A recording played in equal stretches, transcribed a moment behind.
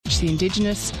the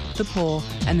Indigenous, the poor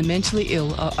and the mentally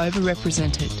ill are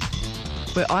overrepresented.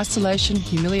 Where isolation,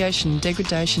 humiliation and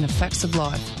degradation are facts of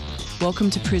life. Welcome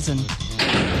to prison.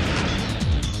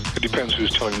 It depends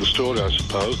who's telling the story, I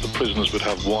suppose. The prisoners would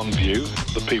have one view,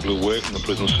 the people who work in the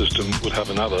prison system would have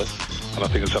another, and I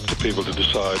think it's up to people to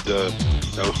decide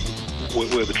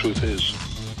where the truth is.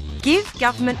 Give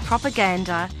government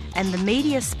propaganda and the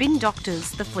media spin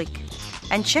doctors the flick.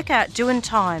 And check out Doin'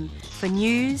 Time for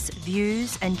news,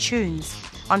 views and tunes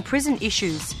on prison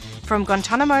issues from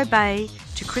Guantanamo Bay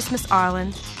to Christmas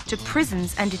Island to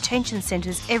prisons and detention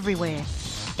centres everywhere.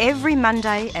 Every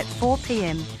Monday at 4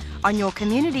 p.m. on your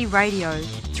community radio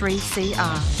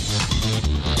 3CR.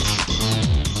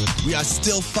 We are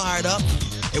still fired up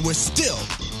and we're still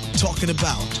talking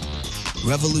about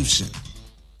revolution.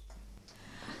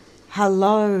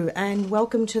 Hello and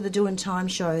welcome to the Doin' Time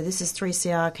show. This is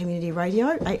 3CR Community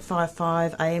Radio,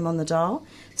 855 AM on the dial,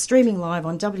 streaming live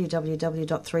on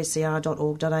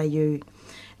www.3cr.org.au.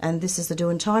 And this is the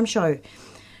Doin' Time show.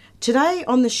 Today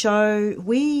on the show,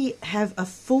 we have a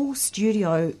full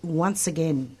studio once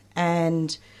again.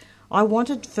 And I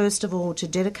wanted, first of all, to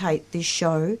dedicate this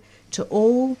show to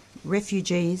all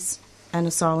refugees and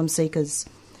asylum seekers.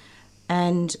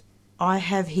 And I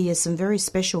have here some very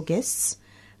special guests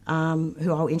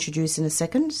who I'll introduce in a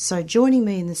second. So joining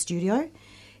me in the studio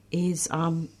is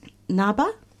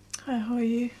Naba. Hi, how are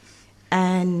you?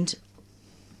 And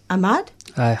Ahmad.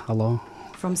 Hi, hello.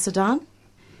 From Sudan.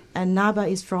 And Naba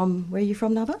is from, where are you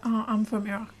from, Naba? I'm from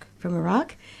Iraq. From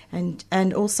Iraq.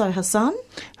 And also Hassan.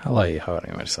 Hello, how are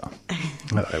you, Marissa?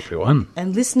 Hello, everyone.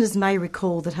 And listeners may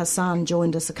recall that Hassan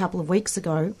joined us a couple of weeks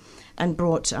ago and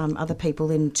brought other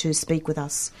people in to speak with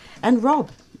us. And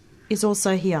Rob is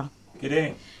also here.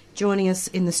 G'day. Joining us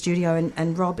in the studio,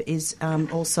 and Rob is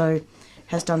also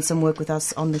has done some work with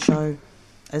us on the show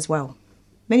as well,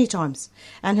 many times,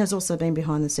 and has also been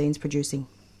behind the scenes producing.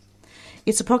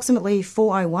 It's approximately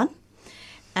 4:01,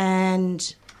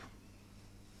 and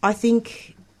I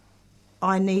think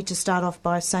I need to start off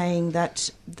by saying that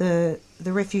the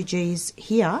refugees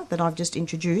here that I've just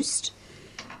introduced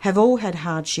have all had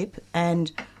hardship,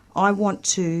 and I want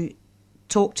to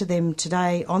talk to them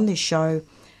today on this show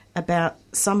about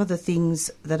some of the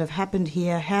things that have happened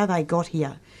here, how they got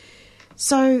here.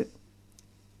 So,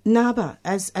 Naba,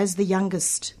 as the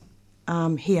youngest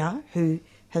here, who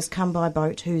has come by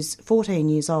boat, who's 14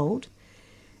 years old,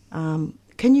 can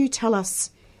you tell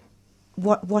us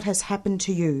what has happened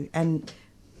to you and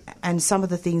some of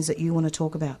the things that you want to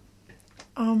talk about?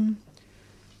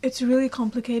 It's really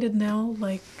complicated now.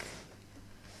 Like,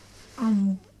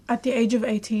 at the age of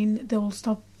 18, they will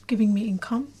stop giving me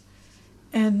income.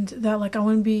 And that, like, I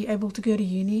won't be able to go to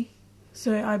uni,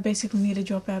 so I basically need to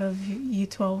drop out of year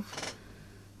 12.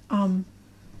 And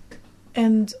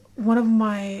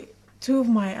two of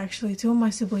my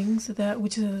siblings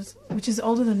which is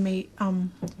older than me,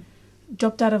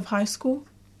 dropped out of high school.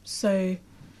 So,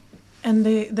 and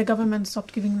the government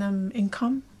stopped giving them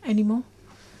income anymore.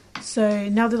 So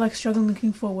now they're like struggling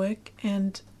looking for work.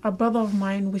 And a brother of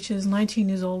mine, which is 19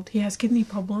 years old, he has kidney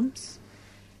problems.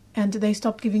 And they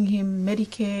stopped giving him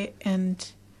Medicare, and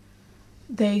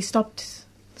they stopped,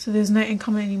 so there's no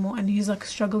income anymore, and he's like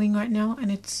struggling right now,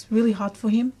 and it's really hard for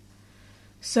him.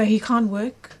 So he can't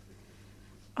work.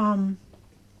 And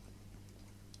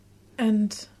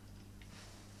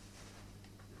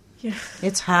yeah,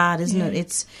 it's hard, isn't it?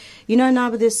 It's,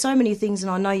 Naba, there's so many things, and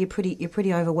I know you're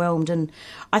pretty overwhelmed. And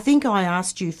I think I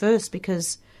asked you first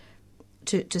because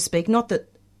to speak, not that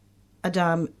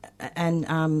Adam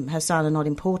and Hassan are not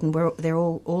important. They're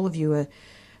all of you are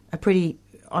pretty.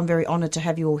 I'm very honoured to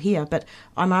have you all here. But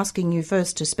I'm asking you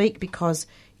first to speak because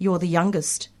you're the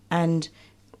youngest, and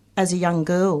as a young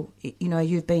girl,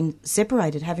 you've been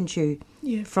separated, haven't you,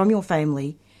 from your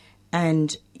family,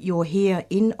 and you're here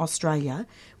in Australia.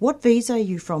 What visa are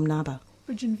you from, Naba?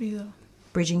 Bridging visa.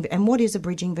 And what is a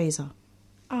bridging visa?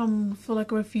 For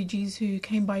like refugees who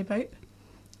came by boat.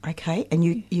 Okay, and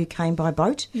you came by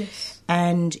boat? Yes.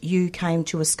 And you came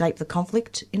to escape the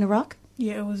conflict in Iraq?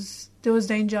 Yeah, there was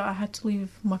danger. I had to leave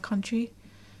my country.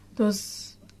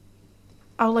 There's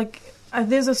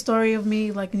a story of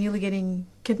me like nearly getting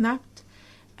kidnapped,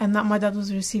 and that my dad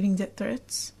was receiving death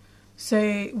threats.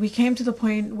 So we came to the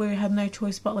point where we had no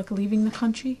choice but like leaving the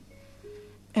country.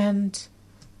 And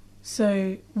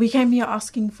so we came here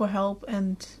asking for help,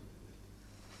 and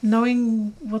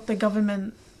knowing what the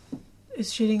government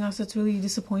is treating us, it's really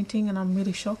disappointing, and I'm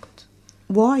really shocked.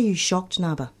 Why are you shocked,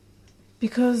 Naba?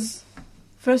 Because,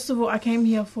 first of all, I came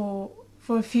here for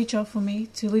a future for me,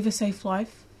 to live a safe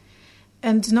life.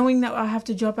 And knowing that I have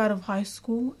to drop out of high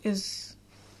school is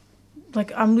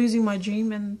like I'm losing my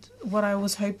dream and what I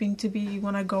was hoping to be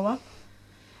when I grow up.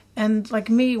 And like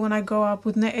me, when I grow up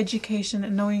with no education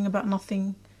and knowing about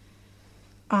nothing,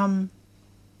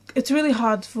 it's really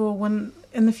hard for when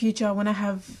in the future when I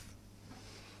have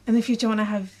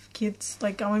kids,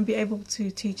 like I won't be able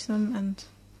to teach them. And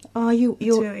you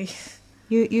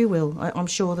will. I'm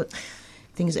sure that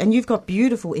things. And you've got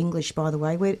beautiful English, by the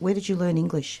way. Where did you learn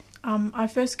English? I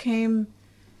first came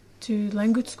to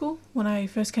language school when I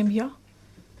first came here,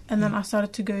 and then I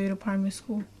started to go to primary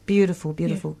school. Beautiful.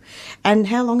 Yeah. And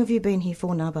how long have you been here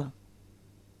for, Naba?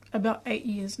 About 8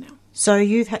 years now. So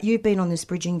you've been on this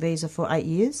bridging visa for 8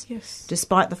 years? Yes.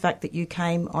 Despite the fact that you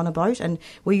came on a boat, and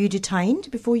were you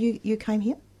detained before you came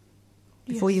here?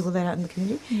 Before Yes. you were let out in the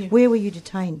community? Yeah. Where were you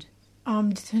detained?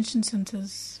 Detention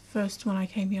centres first when I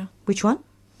came here. Which one?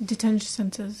 Detention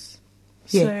centres.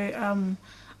 Yeah. So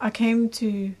I came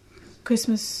to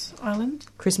Christmas Island.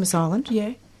 Christmas Island?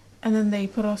 Yeah. And then they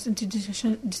put us into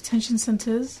detention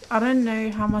centres. I don't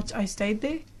know how much I stayed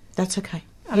there. That's okay.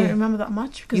 I don't remember that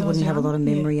much because you I was wouldn't have a young. lot of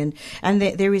memory, Yeah. and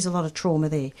there is a lot of trauma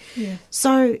there. Yeah.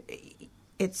 So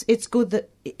it's good that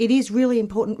it is really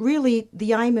important. Really,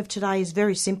 the aim of today is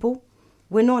very simple.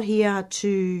 We're not here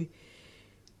to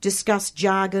discuss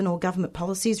jargon or government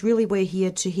policies. Really, we're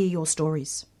here to hear your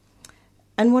stories.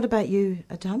 And what about you,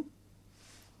 Adam?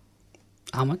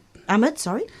 Ahmed,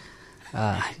 sorry.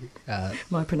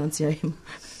 My pronunciation,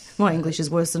 my English is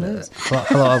worse than hers.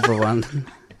 Hello, everyone.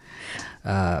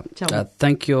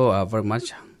 Thank you very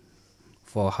much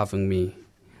for having me.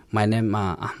 My name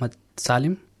is Ahmed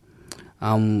Salim.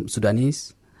 I'm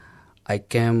Sudanese. I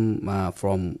came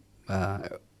from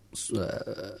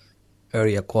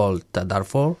area called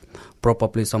Darfur.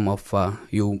 Probably some of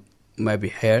you maybe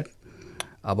heard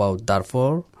about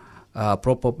Darfur.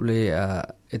 Probably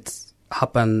it's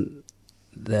happened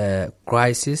the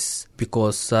crisis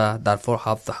because Darfur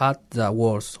have had the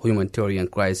worst humanitarian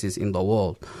crisis in the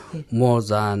world. Yeah. More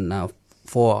than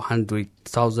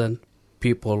 400,000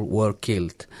 people were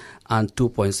killed and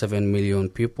 2.7 million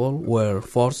people were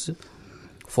forced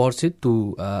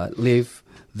to leave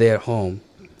their home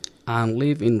and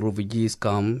live in refugees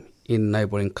camp in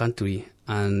neighboring country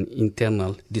and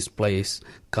internal displaced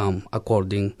camp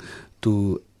according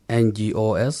to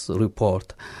NGO's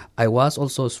report. I was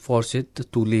also forced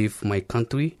to leave my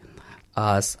country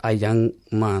as a young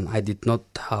man. I did not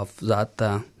have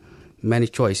that many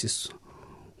choices.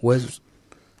 Whether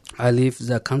I leave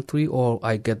the country or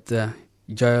I get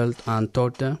jailed and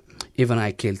tortured, even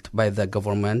I killed by the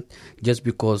government just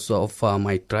because of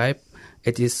my tribe.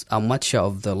 It is a matter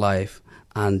of the life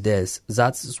and death.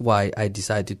 That's why I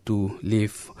decided to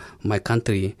leave my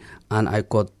country, and I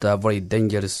got a very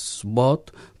dangerous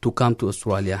boat to come to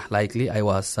Australia. Likely I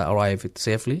was arrived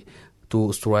safely to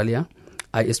Australia.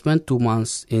 I spent 2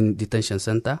 months in detention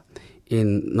center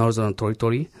in Northern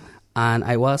Territory, and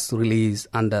I was released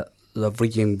under the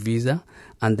bridging visa,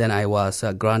 and then I was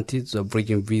granted the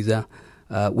bridging visa,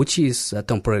 which is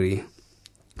temporary.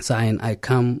 Since I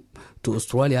come to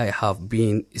Australia, I have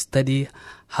been study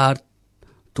hard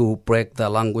to break the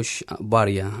language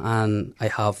barrier, and I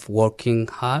have working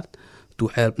hard to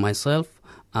help myself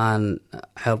and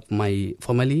help my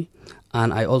family,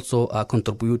 and I also are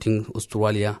contributing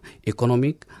Australia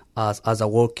economic as a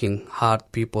working hard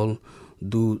people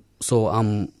do. So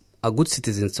I'm a good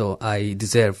citizen, so I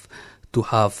deserve to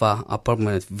have a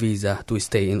permanent visa to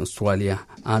stay in Australia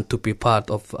and to be part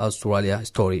of Australia's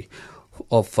story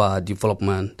of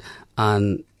development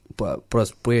and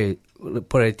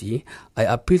prosperity. I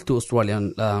appeal to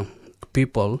Australian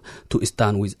people to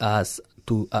stand with us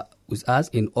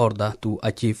in order to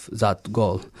achieve that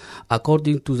goal.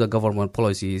 According to the government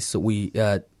policies, we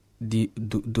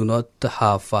do not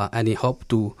have any hope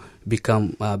to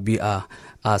become BR.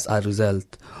 As a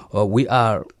result, we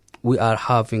are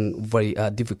having very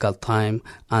difficult time,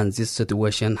 and this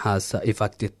situation has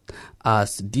affected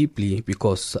us deeply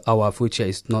because our future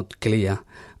is not clear,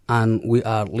 and we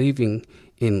are living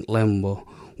in limbo.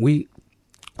 We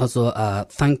also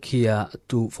thank here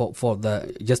for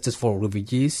the Justice for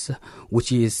Refugees,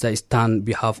 which is stand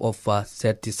behalf of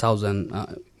 30,000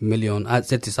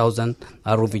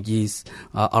 refugees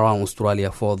around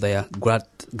Australia for their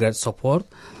great support.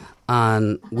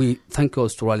 And we thank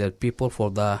Australian people for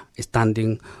the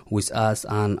standing with us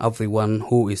and everyone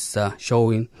who is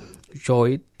showing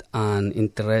and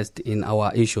interest in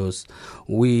our issues.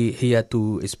 We here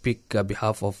to speak on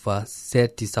behalf of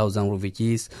 30,000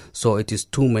 refugees, so it is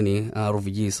too many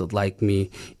refugees like me.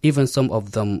 Even some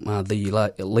of them, they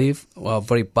live a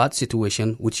very bad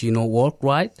situation, which work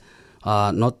right,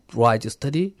 not right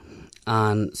study,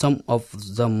 and some of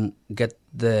them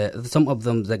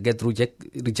that get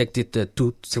rejected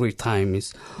 2-3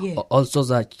 times. Yeah. Also,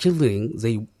 the children,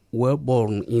 they were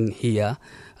born in here,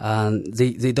 and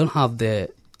they don't have the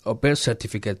birth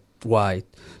certificate right.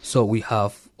 So we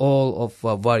have all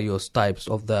of various types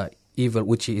of the evil,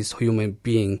 which is human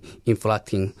being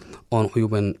inflicting on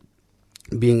human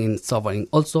being in suffering.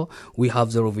 Also, we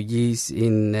have the refugees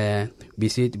in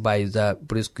besieged by the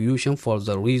persecution for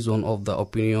the reason of the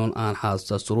opinion, and has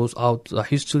throughout the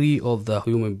history of the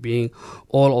human being.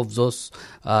 All of those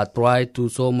try to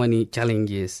so many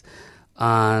challenges.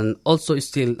 And also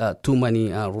still too many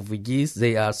refugees,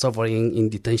 they are suffering in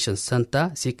detention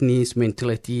center, sickness,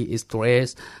 mentality,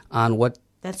 stress, and what...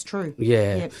 That's true.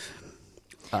 Yeah. Yep.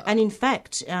 And in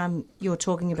fact, you're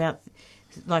talking about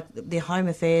like the Home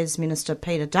Affairs Minister,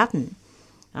 Peter Dutton,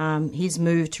 his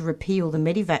move to repeal the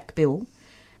Medivac bill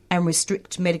and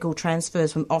restrict medical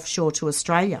transfers from offshore to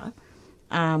Australia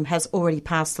has already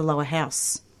passed the lower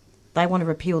house. They want to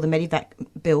repeal the Medivac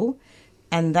bill,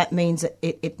 and that means that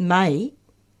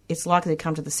it's likely to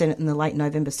come to the Senate in the late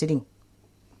November sitting.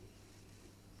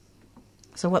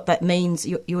 So what that means,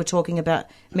 you were talking about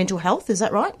mental health, is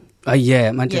that right?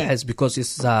 Mental health, because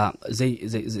it's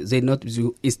they not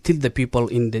it's still the people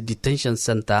in the detention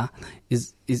center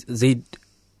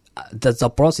the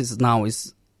process now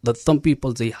is that some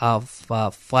people they have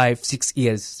 5-6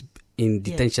 years in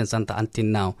detention center until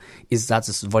now. Is that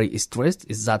is very stressed?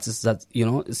 Is that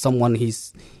someone he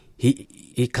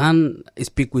can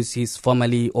speak with his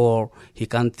family, or he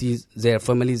can't see their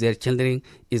family, their children?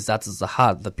 Is that the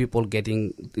hard? The people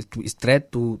getting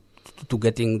straight to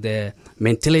getting the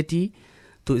mentality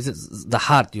to the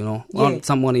heart,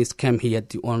 Someone is came here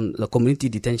on the community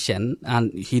detention,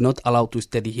 and he not allowed to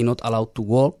study, he not allowed to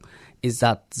work. Is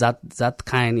that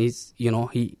kind is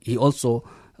he also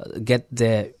get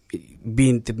the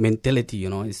being the mentality,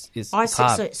 it's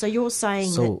hard. So you're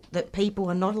saying that people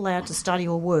are not allowed to study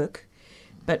or work,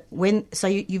 but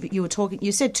you were talking,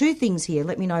 you said two things here.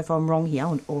 Let me know if I'm wrong here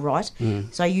or right.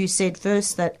 So you said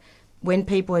first that when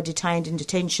people are detained in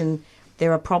detention,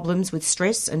 there are problems with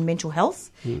stress and mental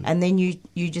health, and then you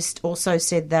just also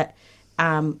said that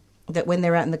that when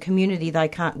they're out in the community they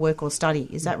can't work or study.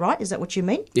 Is that right? Is that what you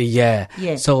mean? Yeah.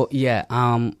 So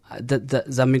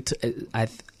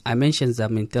I mentioned the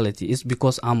mentality is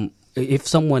because if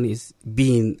someone is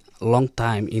being a long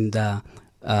time in the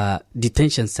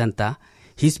detention center,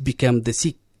 he's become the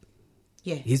sick.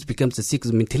 Yeah, he becomes the sick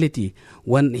mentality.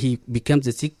 When he becomes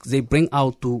the sick, they bring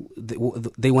out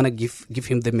they want to give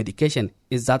him the medication.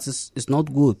 Is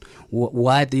not good?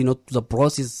 Why they not the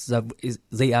process?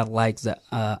 They are like the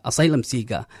asylum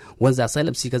seeker. When the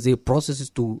asylum seeker, they process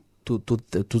to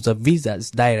the visa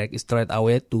is direct, straight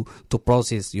away to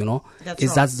process.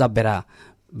 That's the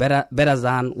better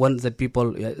than when the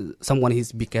people someone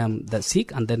has become the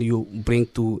sick, and then you bring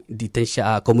to detention,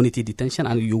 community detention,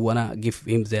 and you wanna give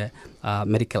him the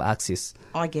medical access.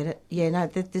 I get it. Yeah, no,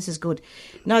 this is good.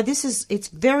 No, it's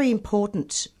very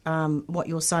important what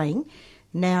you're saying.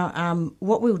 Now,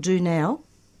 what we'll do now,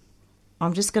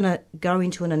 I'm just going to go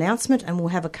into an announcement, and we'll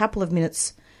have a couple of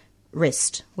minutes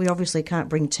rest. We obviously can't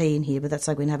bring tea in here, but that's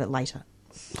like we can have it later.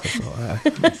 That's all right.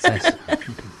 Thanks.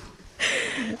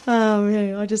 Oh,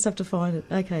 yeah, I just have to find it.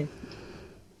 Okay.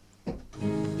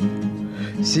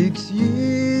 6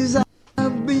 years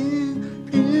I've been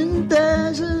in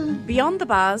desert. Beyond the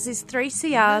Bars is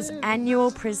 3CR's annual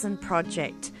prison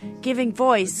project, giving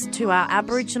voice to our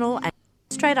Aboriginal and Torres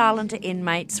Strait Islander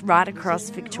inmates right across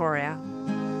Victoria.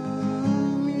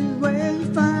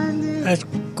 It's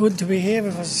good to be here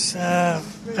because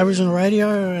Aboriginal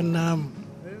radio, and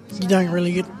you don't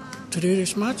really get to do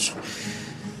this much.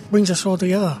 Brings us all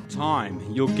together.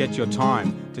 You'll get your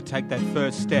time to take that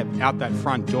first step out that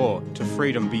front door to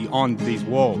freedom beyond these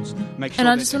walls. And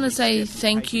I just want to say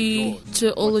thank you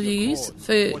to all of you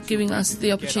for giving us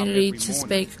the opportunity to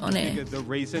speak on air. The bigger the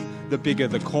reason, the bigger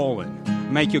the calling.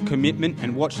 Make your commitment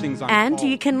and watch things unfold. And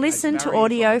you can listen to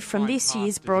audio from this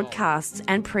year's broadcasts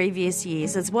and previous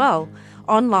years as well,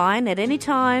 online at any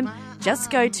time.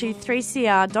 Just go to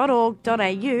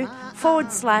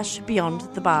 3cr.org.au/Beyond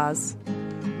the Bars.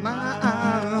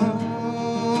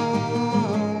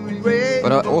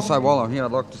 But also, while I'm here,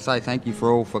 I'd like to say thank you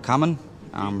for coming,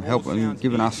 helping,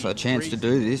 giving us a chance to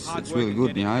do this. It's really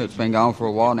good, It's been going for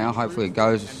a while now. Hopefully it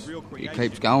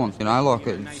keeps going.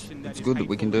 It's good that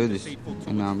we can do this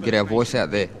and get our voice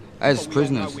out there as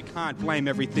prisoners. We can't blame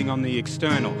everything on the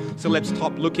external, so let's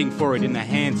stop looking for it in the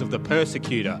hands of the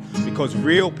persecutor, because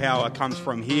real power comes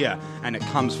from here, and it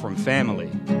comes from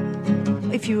family.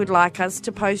 If you would like us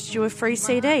to post you a free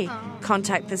CD,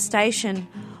 contact the station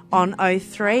on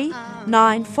 03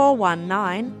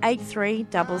 9419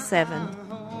 8377.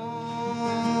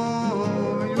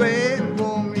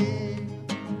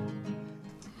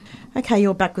 Okay,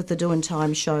 you're back with the Doing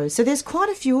Time show. So there's quite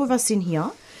a few of us in here,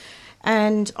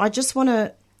 and I just want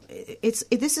to.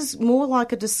 This is more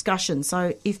like a discussion.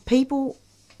 So if people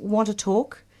want to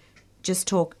talk, just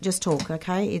talk.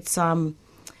 Okay, it's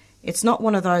not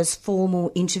one of those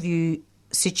formal interview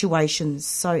situations.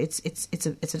 So it's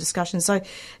a discussion. So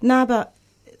Naba,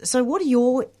 so what are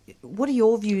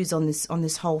your views on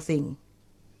this whole thing?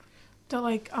 That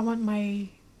I want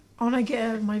to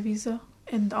get my visa.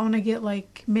 And I want to get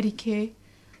Medicare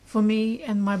for me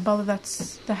and my brother that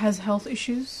has health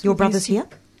issues. Your brother's here?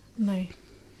 No,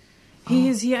 he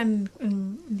is here in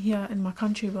my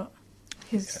country, but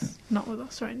he's not with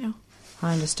us right now.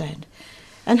 I understand.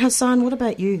 And Hassan, what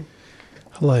about you?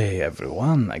 Hello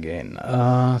everyone again.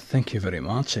 Thank you very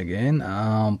much again.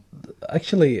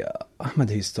 Actually, Ahmed,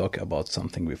 he's talked about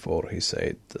something before. He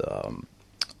said,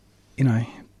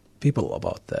 people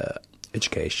about the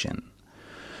education.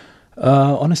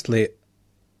 Honestly,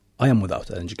 I am without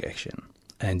an education,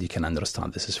 and you can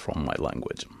understand this is from my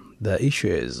language. The issue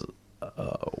is,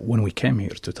 when we came here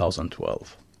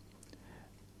 2012,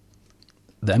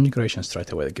 the immigration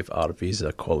straight away give our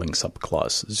visa calling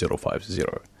subclass 050.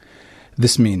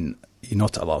 This means you're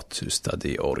not allowed to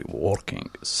study or working,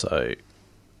 so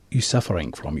you're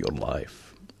suffering from your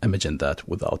life. Imagine that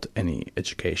without any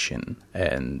education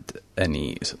and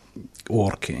any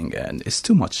working, and it's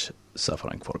too much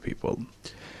suffering for people.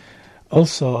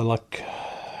 Also, I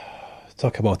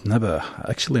talk about Naba.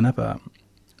 Actually, Naba,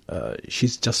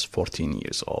 she's just 14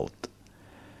 years old.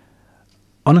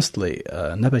 Honestly,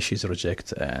 Naba, she's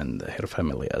rejected, and her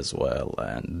family as well,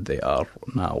 and they are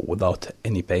now without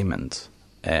any payment,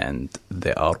 and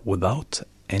they are without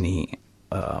any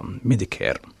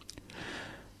Medicare.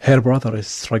 Her brother is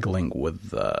struggling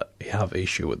with, he have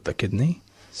issue with the kidney,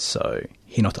 so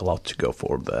he not allowed to go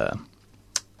for the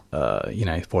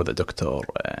for the doctor,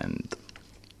 and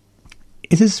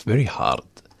it is very hard.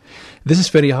 This is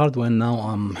very hard when now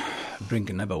I'm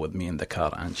bringing Naba with me in the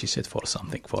car, and she said for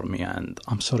something for me, and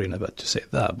I'm sorry, Naba, to say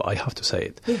that, but I have to say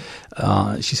it.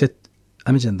 Yeah. She said,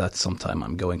 imagine that sometime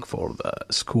I'm going for the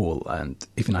school, and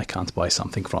even I can't buy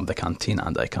something from the canteen,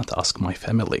 and I can't ask my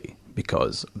family,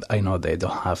 because I know they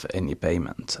don't have any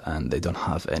payment, and they don't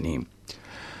have any,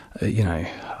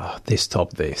 they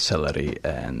stop their salary,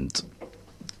 and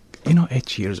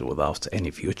 8 years without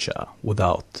any future,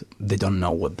 they don't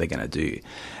know what they're going to do,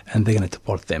 and they're going to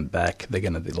deport them back. They're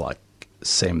going to be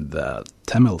same the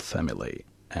Tamil family,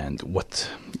 and what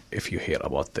if you hear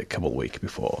about the couple weeks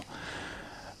before.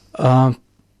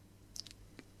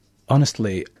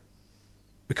 Honestly,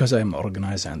 because I'm an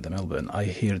organizer in the Melbourne, I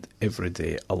hear every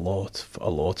day a lot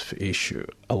of issue,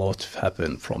 a lot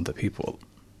happen from the people.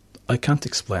 I can't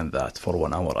explain that for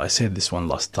 1 hour. I said this one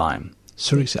last time.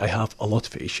 Seriously, I have a lot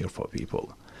of issue for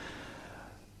people.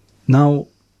 Now,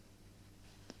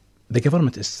 the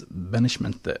government is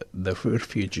banishment the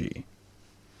refugee.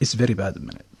 It's very bad.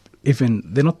 Even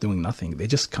they're not doing nothing. They're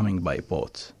just coming by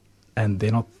boat, and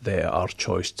they're not their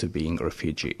choice to being a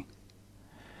refugee.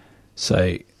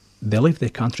 So they leave their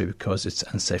country because it's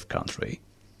an unsafe country,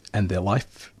 and their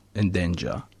life in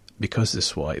danger because this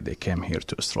is why they came here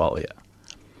to Australia.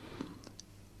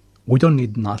 We don't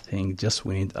need nothing, just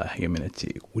we need a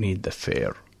humanity. We need the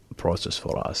fair process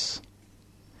for us.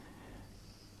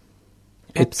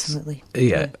 Absolutely.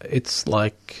 It's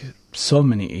like so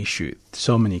many issues,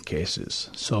 so many cases,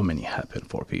 so many happen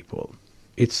for people.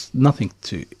 It's nothing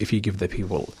if you give the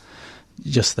people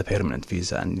just the permanent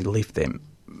visa and leave them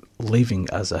living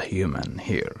as a human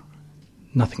here,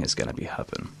 nothing is going to be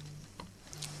happen.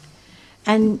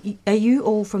 And are you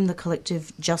all from the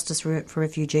collective Justice for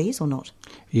Refugees or not?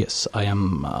 Yes, I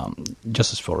am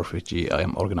Justice for Refugee. I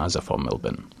am organizer for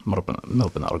Melbourne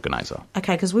organizer.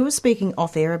 Okay, because we were speaking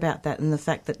off air about that and the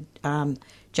fact that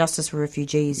Justice for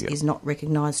Refugees is not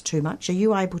recognised too much. Are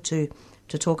you able to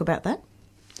talk about that?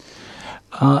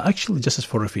 Actually, Justice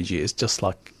for Refugee is just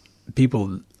like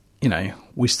people,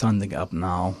 we're standing up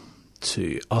now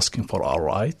to asking for our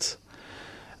rights.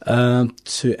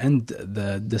 To end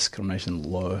the discrimination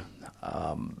law,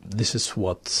 this is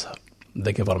what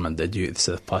the government did. It's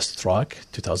a fast track,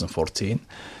 2014.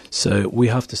 So we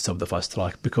have to stop the fast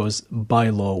track because by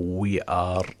law we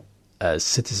are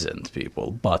citizen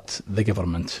people, but the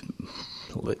government,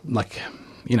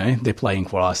 they're playing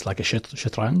for us like a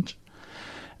shatranj.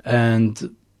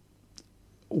 And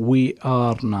we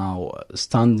are now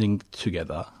standing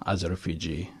together as a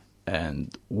refugee,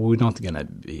 and we're not going to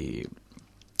be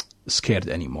scared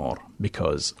anymore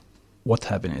because what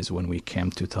happened is when we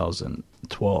came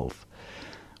 2012,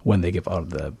 when they give our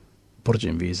the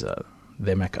Burjin visa,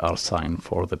 they make our sign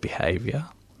for the behaviour.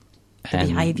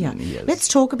 Behaviour. Yes. Let's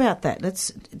talk about that.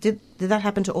 Did that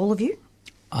happen to all of you?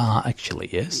 Actually,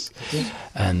 yes.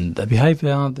 And the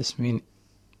behaviour, this means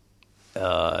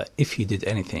if you did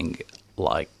anything,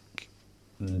 like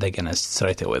they're gonna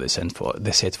straight away they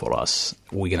said for us,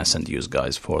 we're gonna send you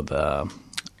guys for the,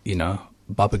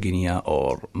 Papua Guinea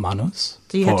or Manus.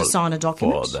 Do you have to sign a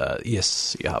document?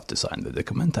 Yes, you have to sign the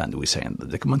document, and we sign the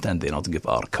document, and they not give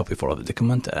our copy for the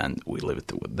document, and we leave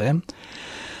it with them.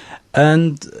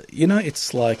 And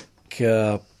it's like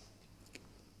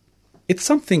it's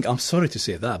something. I'm sorry to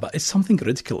say that, but it's something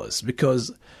ridiculous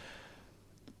because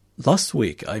last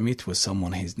week I met with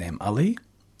someone. His name Ali.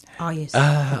 Oh yes.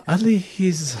 Ali,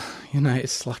 he's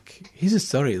it's like his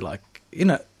story, like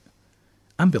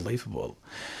unbelievable.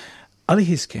 Ali,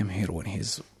 he's came here when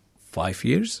he's 5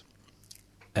 years,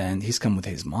 and he's come with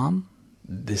his mom.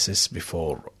 This is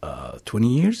before 20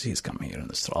 years. He's come here in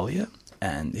Australia,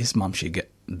 and his mom, she get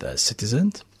the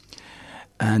citizen.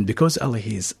 And because Ali,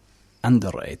 he's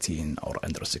under 18 or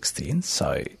under 16,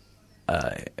 so,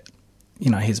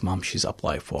 his mom, she's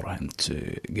applied for him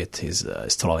to get his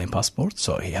Australian passport.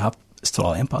 So he have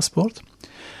Australian passport.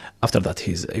 After that,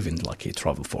 he's even he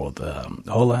traveled for the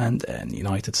Holland and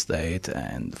United States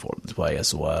and for Dubai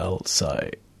as well. So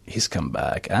he's come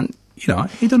back, and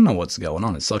he don't know what's going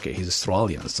on. It's okay. He's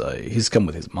Australian, so he's come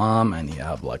with his mom, and he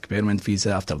have permanent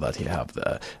visa. After that, he have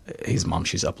his mom.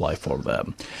 She's applied for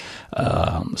the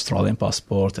Australian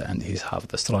passport, and he have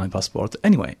the Australian passport.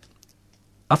 Anyway,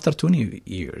 after 20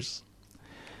 years,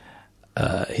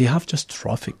 he have just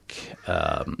traffic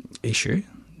issue.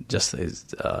 Just as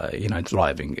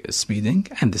driving, speeding,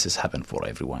 and this has happened for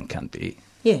everyone. Can be,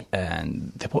 yeah.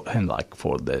 And they put him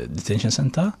for the detention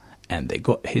center, and they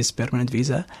got his permanent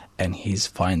visa, and he's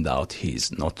find out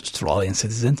he's not Australian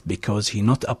citizen because he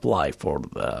not apply for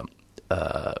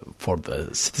the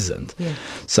citizen. Yeah.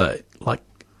 So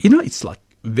it's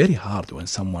very hard when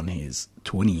someone is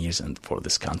 20 years and for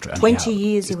this country. 20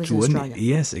 years he was in Australia.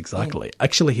 Yes, exactly. Yeah.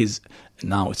 Actually, he's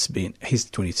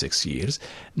 26 years.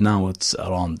 Now it's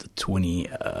around 20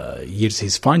 years.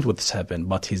 He's fine with this happened,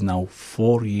 but he's now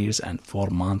 4 years and 4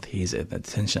 months. He's at the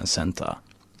detention center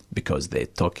because they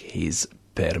took his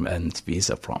permanent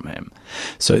visa from him.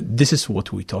 So this is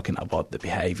what we're talking about, the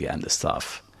behavior and the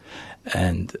stuff.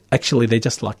 And actually, they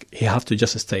just he have to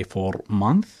just stay for a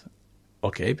month.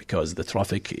 Okay, because the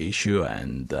traffic issue,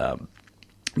 and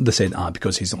they said,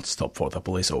 because he's not stopped for the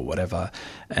police or whatever.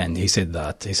 And he said,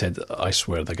 I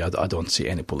swear to God, I don't see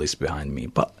any police behind me.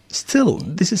 But still,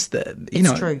 this is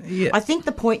it's true. Yeah. I think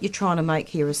the point you're trying to make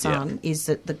here, Hassan, is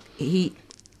that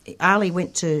Ali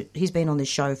he's been on this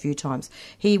show a few times.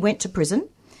 He went to prison.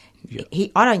 Yeah.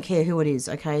 I don't care who it is,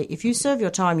 okay? If you serve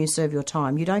your time, you serve your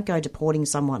time. You don't go deporting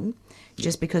someone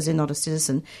just because they're not a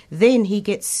citizen. Then he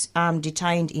gets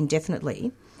detained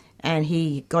indefinitely, and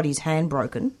he got his hand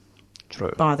broken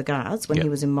by the guards when he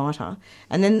was in MITA.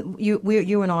 And then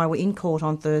you and I were in court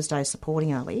on Thursday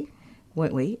supporting Ali,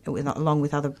 weren't we, along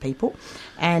with other people.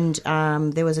 And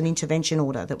there was an intervention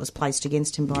order that was placed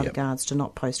against him by the guards to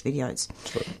not post videos.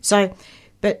 True.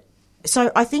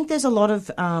 So I think there's a lot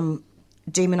of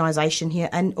demonisation here.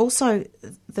 And also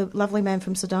the lovely man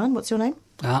from Sudan, what's your name?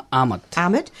 Ahmed.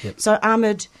 Ahmed. Yep. So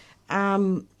Ahmed,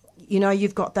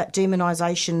 you've got that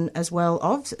demonisation as well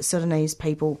of Sudanese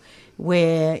people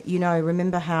where,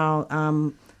 remember how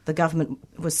the government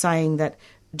was saying that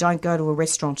don't go to a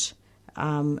restaurant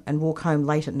and walk home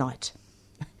late at night.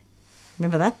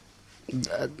 Remember that?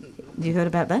 You heard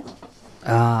about that?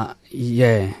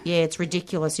 Yeah. Yeah, it's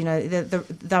ridiculous. They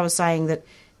were saying that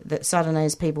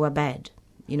Sudanese people are bad.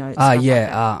 Yes.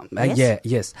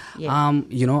 Yeah.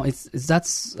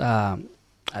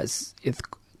 It's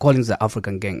calling the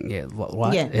African gang. Yeah,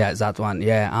 right? Yeah, that one.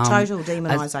 Yeah. Total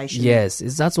demonisation. Yes,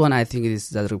 that's one. I think it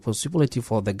is the responsibility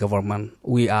for the government.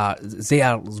 They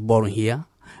are born here,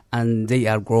 and they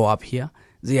are grow up here.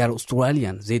 They are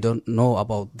Australian. They don't know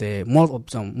about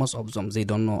most of them. They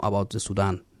don't know about the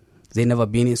Sudan. They never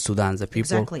been in Sudan. The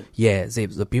people. Exactly. Yeah,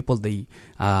 the people they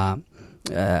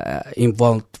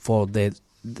involved for the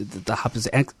happens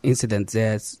incident.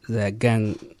 There's the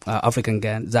gang, African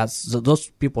gang. Those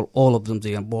people. All of them.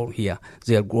 They are born here.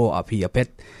 They grow up here. But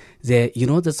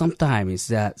that sometimes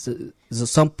that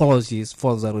some policies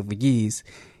for the refugees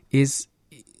is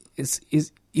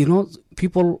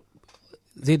people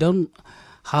they don't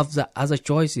have the other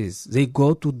choices. They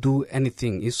go to do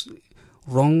anything. It's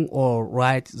wrong or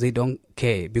right. They don't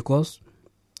care because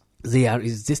they are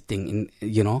existing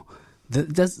in.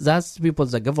 That's people.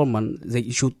 The government they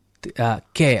should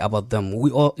care about them.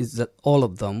 We all is that all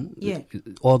of them, Yeah.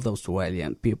 all the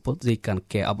Australian people, they can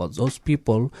care about those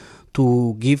people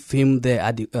to give him the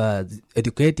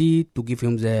educated, to give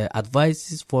him the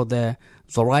advices for the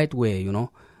right way.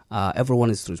 Everyone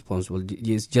is responsible.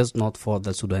 It's just not for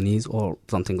the Sudanese or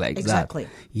something like Exactly.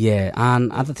 that. Yeah,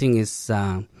 and other thing is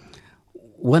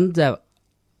when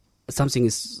something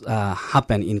is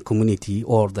happen in community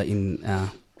or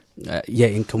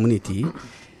in community,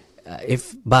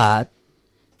 if bad,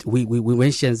 we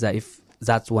mention that if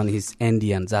that one is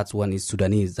Indian, that one is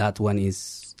Sudanese, that one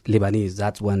is Lebanese,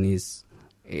 that one is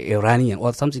Iranian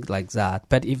or something like that.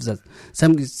 But if that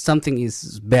something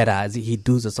is better, as he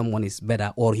does, or someone is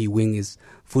better, or he wins his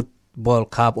football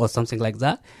cup or something like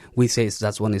that, we say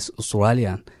that one is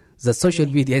Australian. The social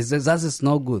media that is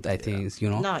no good. I think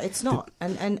No, it's not.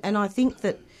 And I think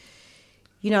that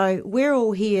we're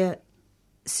all here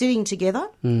sitting together,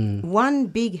 one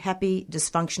big happy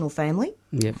dysfunctional family.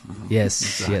 Yep.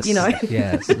 Yes. Yes.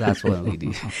 Yes. That's what we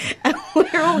do. And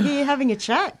we're all here having a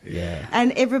chat. Yeah.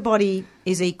 And everybody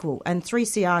is equal. And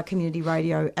 3CR Community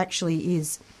Radio actually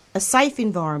is a safe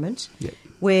environment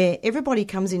where everybody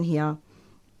comes in here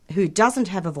who doesn't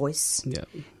have a voice. Yeah.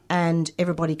 And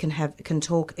everybody can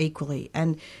talk equally.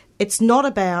 And it's not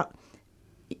about,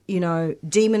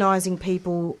 demonising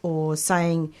people or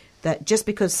saying that just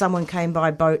because someone came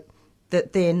by boat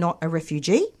that they're not a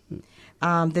refugee,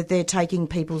 that they're taking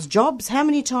people's jobs. How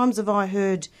many times have I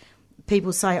heard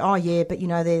people say, oh, yeah, but,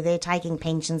 they're taking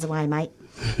pensions away, mate.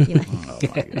 Oh, my God.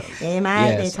 Yeah, mate,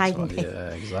 Yes, they're taking pensions.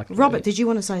 Yeah, exactly. Robert, did you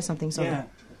want to say something? Sorry. Yeah.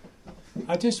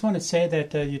 I just want to say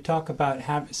that you talk about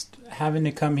having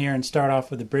to come here and start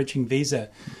off with a bridging visa.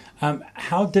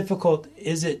 How difficult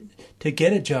is it to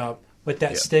get a job with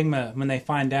that stigma when they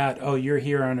find out, oh, you're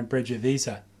here on a bridging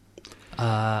visa?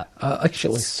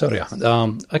 Actually, sorry.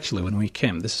 Actually, when we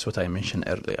came, this is what I mentioned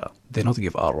earlier. They not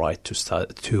give our right to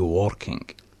start to working.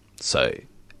 So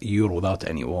you're without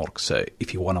any work. So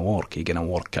if you want to work, you're gonna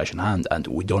work cash in hand, and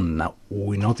we're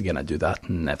not gonna do that.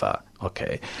 Never.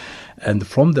 Okay. And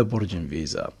from the Bridging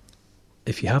visa,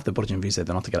 if you have the Bridging visa,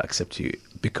 they're not gonna accept you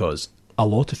because a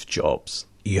lot of jobs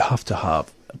you have to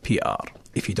have a PR.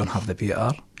 If you don't have the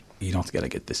PR, you're not gonna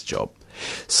get this job.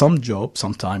 Some jobs,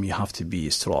 sometimes you have to be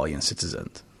Australian citizen.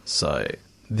 So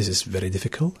this is very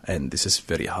difficult and this is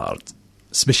very hard,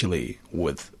 especially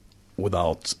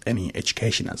without any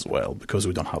education as well, because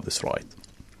we don't have this right.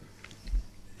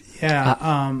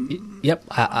 Yeah. Yep.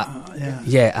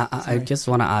 I just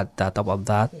want to add that about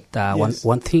that. Yes.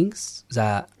 One thing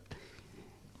that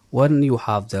when you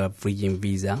have the bridging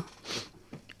visa,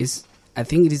 I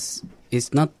think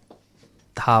it's not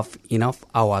have enough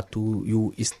hour to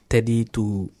you study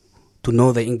to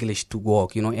know the English to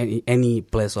work. Any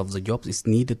place of the jobs is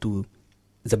needed to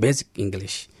the basic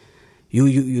English.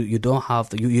 You don't have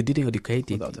you didn't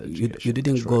educate it. You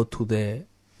didn't go to the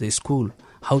school.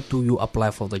 How do you apply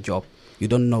for the job? You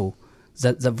don't know.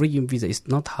 That the bridging visa is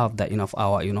not have the enough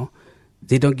hour.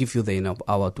 They don't give you the enough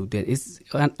hour to do it.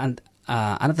 And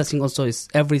another thing also is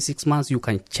every 6 months you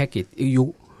can check it.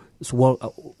 You work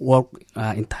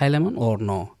in Thailand or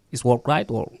no? Is work right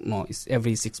or no? It's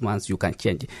every 6 months you can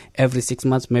change it. Every 6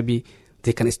 months maybe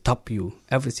they can stop you.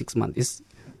 Every 6 months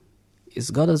it's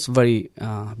got a very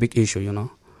big issue.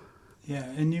 Yeah,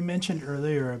 and you mentioned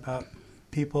earlier about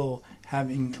people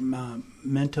having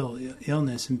mental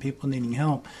illness and people needing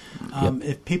help.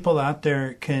 If people out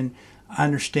there can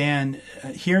understand,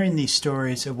 hearing these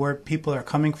stories of where people are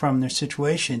coming from, their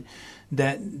situation,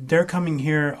 that they're coming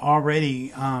here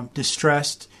already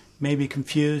distressed, maybe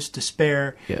confused,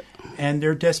 despair, and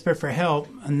they're desperate for help.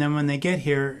 And then when they get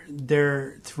here,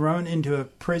 they're thrown into a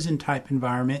prison-type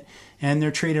environment, and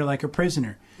they're treated like a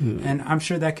prisoner. And I'm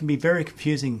sure that can be very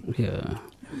confusing. Yeah.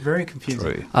 Very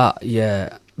confusing.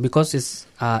 Yeah, because it's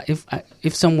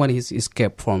if someone is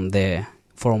escaped from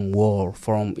war,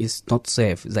 is not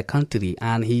safe the country,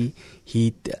 and he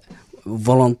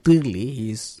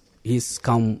voluntarily he's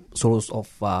come source of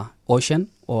ocean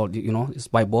or it's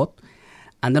by boat,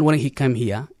 and then when he came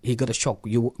here he got a shock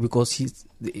because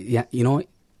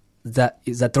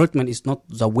the treatment is not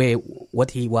the way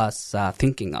what he was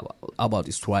thinking about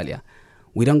Australia.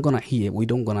 We don't gonna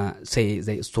say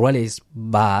that Australia is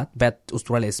bad, but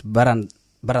Australia is better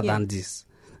than this.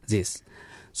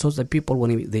 So the people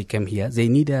when they came here, they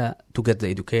need to get the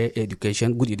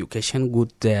education, good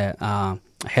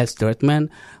health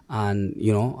treatment, and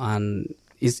and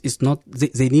it's not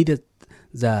they needed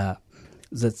the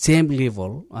same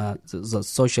level, the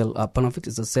social benefit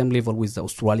is the same level with the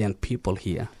Australian people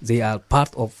here. They are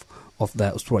part of of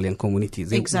the Australian community.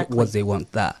 Exactly. What they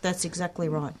want that. That's exactly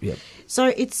right. Yep.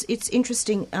 So it's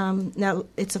interesting. Now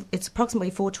it's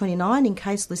approximately 4:29. In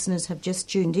case listeners have just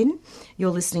tuned in,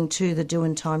 you're listening to the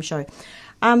Doin' Time Show.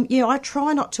 I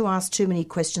try not to ask too many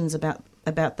questions about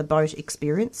the boat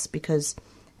experience because,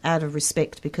 out of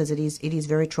respect, because it is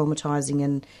very traumatising,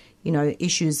 and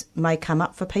issues may come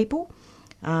up for people.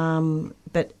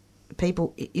 But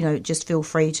people, just feel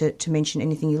free to mention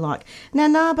anything you like. Now,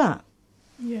 Naba.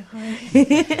 Yeah, hi.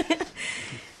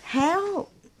 How,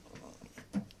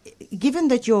 given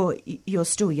that you're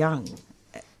still young,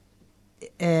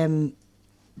 are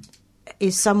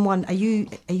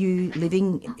you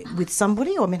living with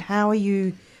somebody? Or, how are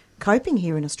you coping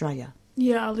here in Australia?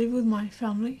 Yeah, I live with my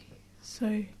family,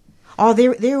 so... Oh,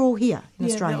 they're all here in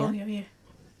Australia? They're all here,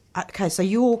 yeah. Okay, so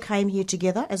you all came here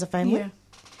together as a family? Yeah.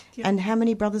 Yep. And how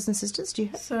many brothers and sisters do you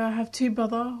have? So I have 2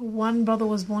 brothers. One brother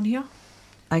was born here.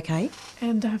 Okay.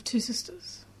 And I have 2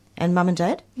 sisters. And mum and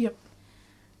dad? Yep.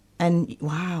 And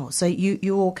wow, so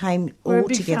you all came We're all a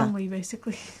big together. family,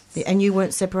 basically. And you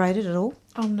weren't separated at all?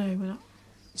 Oh no, we're not.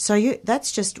 So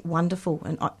that's just wonderful,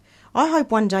 and I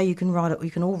hope one day you can write it.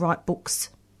 You can all write books.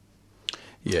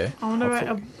 Yeah. I want to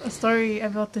write a story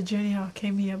about the journey how I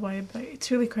came here by a boat. It's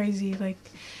really crazy, like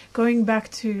going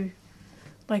back to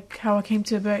like how I came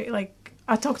to a boat. Like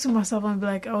I talk to myself and be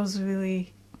like, I was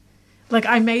really like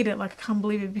I made it. Like I can't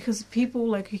believe it because people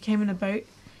like who came in a boat,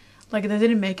 like they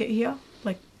didn't make it here.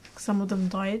 Like some of them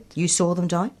died. You saw them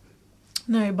die?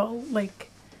 No, but like.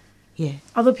 Yeah.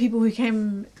 Other people who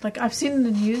came, like I've seen in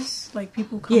the news, like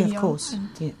people come here. Yeah, of course.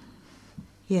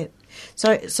 Yeah.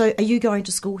 So are you going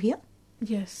to school here?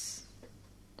 Yes.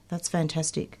 That's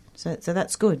fantastic. So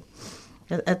that's good.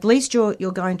 At least you're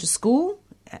going to school,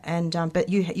 and but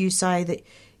you say that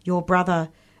your brother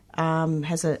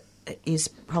is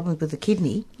problems with the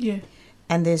kidney. Yeah.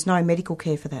 And there's no medical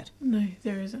care for that. No,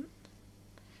 there isn't.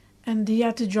 And he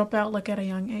had to drop out like at a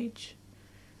young age.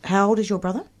 How old is your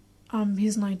brother?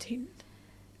 He's 19.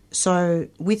 So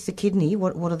with the kidney,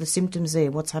 what are the symptoms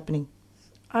there? What's happening?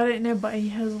 I don't know, but he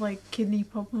has like kidney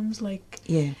problems. Like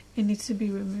it needs to be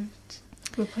removed,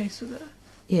 replaced with it.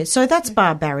 Yeah, so that's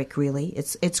barbaric, really.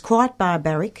 It's quite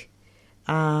barbaric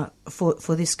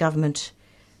for this government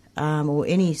or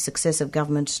any successive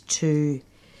government to.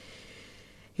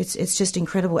 It's just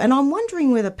incredible, and I'm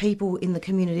wondering whether people in the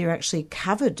community are actually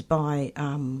covered by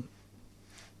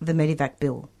the Medevac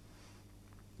bill.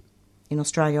 In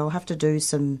Australia, I'll have to do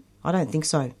some... I don't think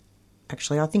so,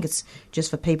 actually. I think it's just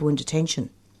for people in detention.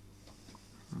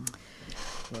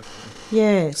 Okay.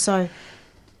 Yeah, so...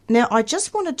 Now, I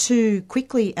just wanted to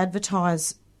quickly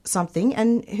advertise something,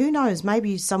 and who knows,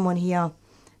 maybe someone here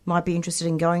might be interested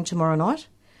in going tomorrow night.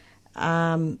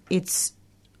 It's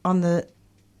on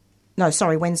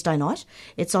Wednesday night.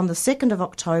 It's on the 2nd of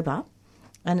October,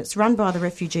 and it's run by the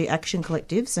Refugee Action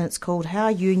Collectives, and it's called How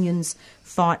Unions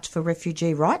Fight for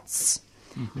Refugee Rights.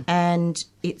 Mm-hmm. And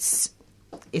it's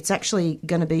actually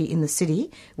going to be in the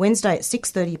city, Wednesday at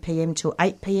 6:30pm till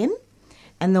 8pm,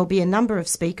 and there'll be a number of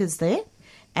speakers there,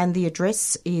 and the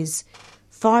address is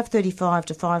 535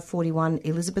 to 541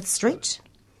 Elizabeth Street,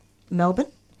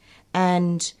 Melbourne,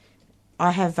 and I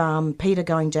have Peter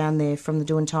going down there from the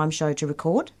Doin' Time Show to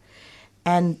record.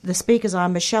 And the speakers are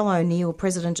Michelle O'Neill,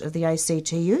 President of the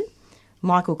ACTU,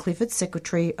 Michael Clifford,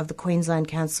 Secretary of the Queensland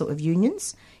Council of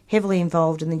Unions, heavily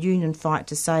involved in the union fight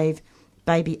to save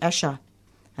baby Asher,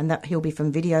 and that he'll be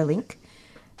from Videolink,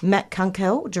 Matt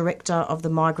Kunkel, Director of the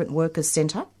Migrant Workers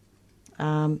Centre,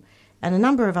 and a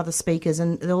number of other speakers.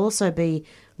 And there'll also be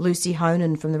Lucy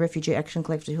Honan from the Refugee Action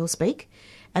Collective who'll speak.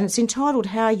 And it's entitled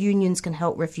How Unions Can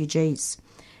Help Refugees.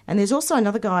 And there's also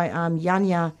another guy,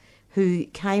 Yanya, who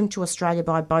came to Australia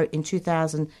by boat in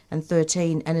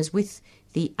 2013 and is with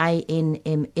the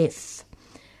ANMF.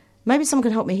 Maybe someone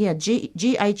can help me here.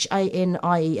 Ghanieh.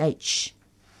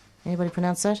 Anybody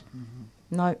pronounce that? Mm-hmm.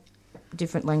 No,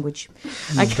 different language.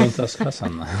 Okay. Don't ask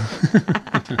Hassan.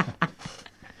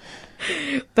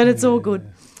 But it's all good.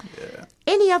 Yeah.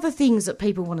 Any other things that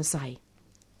people want to say?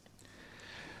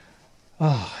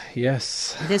 Oh,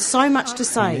 yes. There's so much to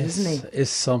say, isn't there? There's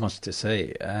so much to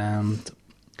say. And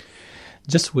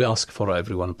just we ask for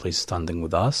everyone, please, standing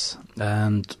with us.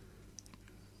 And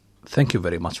thank you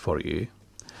very much for you.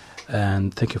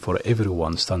 And thank you for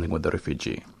everyone standing with the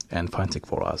refugee and fighting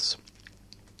for us.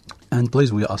 And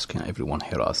please, we're asking everyone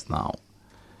hear us now.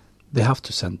 They have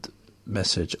to send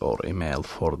message or email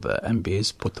for the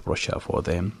MPs, put the pressure for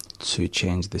them to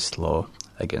change this law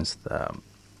against the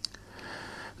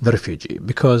refugee.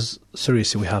 Because,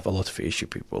 seriously, we have a lot of issue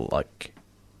people. Like,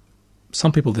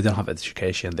 some people, they don't have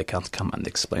education. They can't come and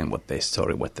explain what their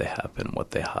story, what they happen,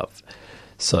 what they have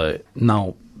So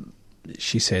now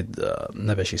she said to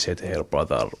her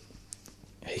brother,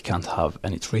 he can't have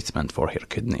any treatment for her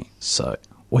kidney. So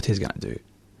what he's going to do?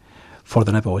 For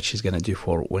the Neba, what she's going to do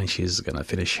for when she's going to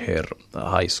finish her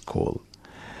high school.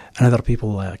 And other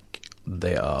people, like,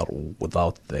 they are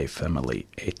without their family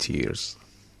 8 years.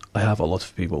 I have a lot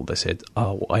of people, they said,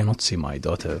 oh, I not see my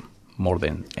daughter more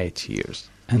than 8 years.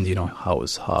 And you know how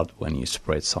it's hard when you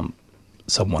separate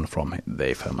someone from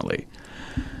their family.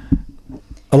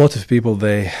 A lot of people,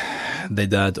 their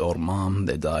dad or mom,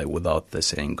 they die without the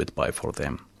saying goodbye for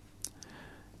them.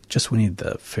 Just we need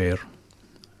the fair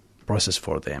process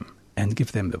for them and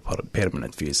give them the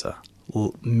permanent visa.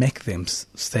 Make them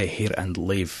stay here and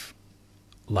live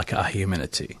like a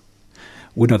humanity.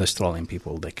 We know the Australian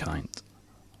people, they're kind.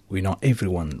 We know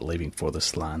everyone living for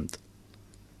this land.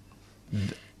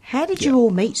 How did you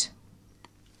all meet?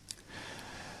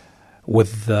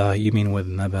 With you mean with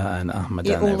Neba and Ahmed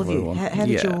and all everyone? of you. How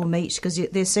did you all meet? Because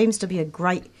there seems to be a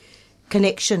great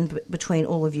connection between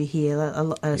all of you here,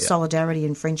 a solidarity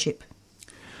and friendship.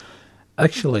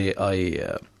 Actually,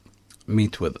 I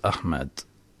meet with Ahmed.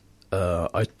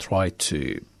 I try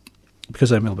to,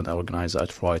 because I'm a Melbourne organizer,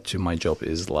 my job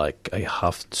is like I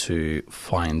have to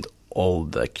find all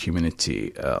the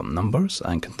community numbers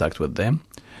and contact with them.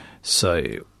 So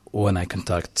when I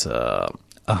contact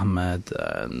Ahmed,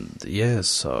 and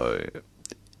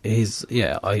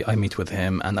I meet with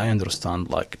him and I understand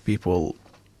like people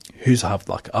who have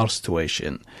like our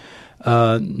situation.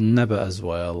 Neba as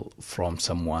well, from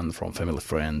family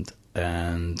friend,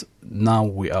 and now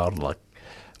we have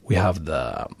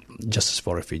the Justice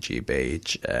for Refugee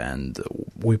page and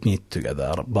we meet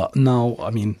together. But now,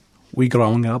 I mean, we're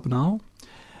growing up now.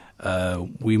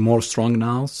 We're more strong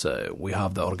now. So we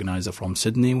have the organizer from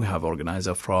Sydney, we have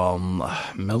organizer from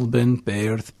Melbourne,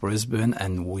 Perth, Brisbane,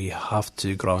 and we have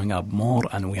to growing up more,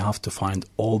 and we have to find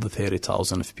all the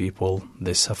 30,000 of people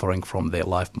they're suffering from their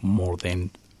life more than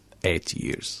 8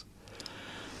 years.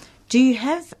 Do you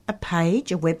have a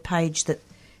web page that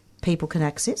people can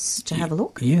access to have a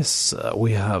look? Yes,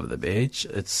 we have the page.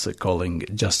 It's calling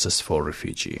Justice for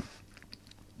Refugee.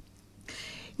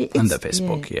 And the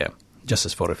Facebook,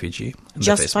 Justice for Refugee.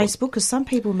 Just Facebook? Because some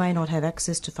people may not have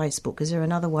access to Facebook. Is there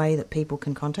another way that people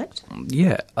can contact?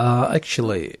 Yeah,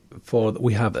 actually,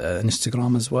 we have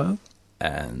Instagram as well,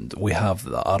 and we have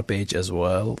the R page as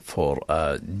well for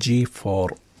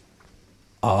G4R.com.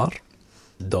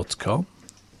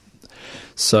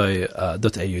 So .au.com.au.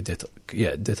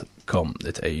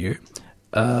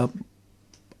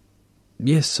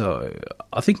 So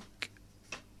I think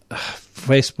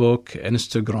Facebook,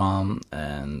 Instagram,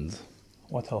 and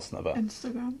what else, Naba?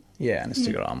 Instagram. Yeah,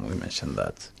 Instagram. We mentioned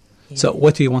that. Yeah. So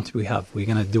what do you want we have? We're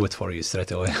going to do it for you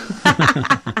straight away.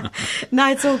 No,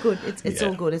 it's all good. It's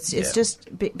all good. It's just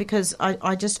because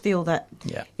I just feel that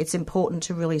it's important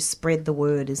to really spread the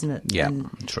word, isn't it? Yeah,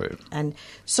 true. And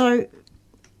so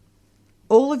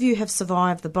all of you have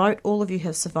survived the boat. All of you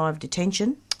have survived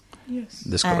detention. Yes.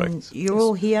 That's correct. And you're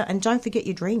all here. And don't forget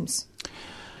your dreams.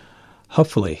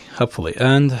 Hopefully.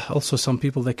 And also some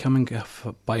people, they're coming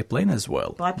by plane as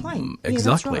well. By plane.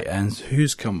 Exactly. That's right. And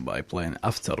who's come by plane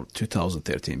after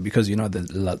 2013? Because, you know,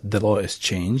 the law has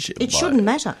changed. It shouldn't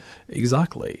matter.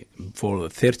 Exactly. For the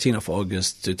 13th of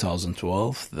August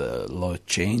 2012, the law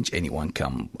changed. Anyone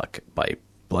come like by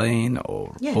plane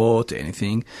or boat,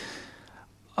 anything.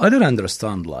 I don't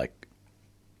understand, like,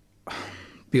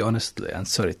 be honestly, and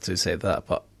sorry to say that,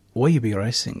 but why you be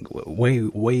racing? Why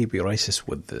you be racist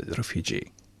with the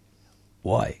refugee?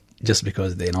 Why? Just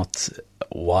because they're not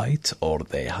white or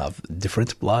they have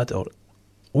different blood? Or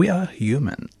we are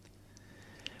human.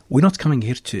 We're not coming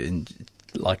here to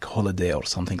like holiday or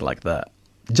something like that.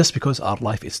 Just because our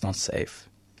life is not safe.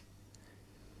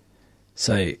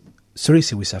 So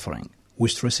seriously, we're suffering. We're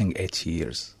stressing 8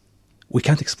 years. We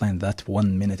can't explain that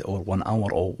 1 minute or 1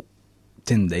 hour or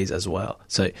 10 days as well.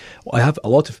 So I have a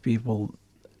lot of people.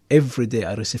 Every day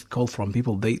I receive call from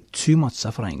people, they too much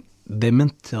suffering. The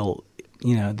mental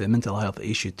health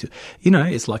issue too. You know,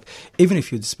 it's like, even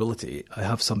if you're disability, I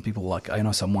have some people, like, I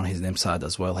know someone, his name's Sad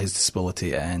as well, his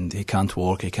disability, and he can't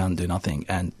work, he can't do nothing.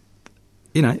 And,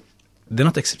 you know, they're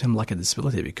not accepting him like a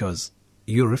disability because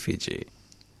you're a refugee.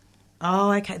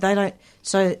 Oh, okay. They don't,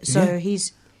 so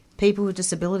he's... People with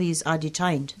disabilities are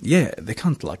detained. Yeah, they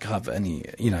can't like have any,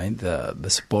 you know, the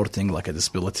supporting like a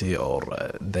disability, or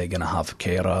they're gonna have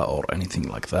carer or anything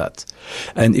like that.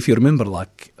 And if you remember,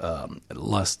 like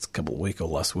last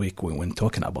week we went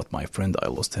talking about my friend, I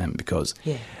lost him because,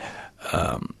 you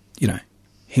know,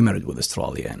 he married with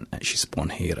Australian and she's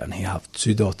born here, and he have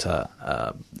 2 daughters,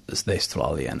 they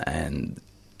Australian, and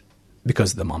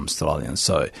because the mom Australian,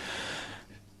 so.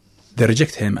 they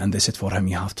reject him and they said for him,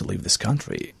 you have to leave this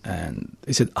country. And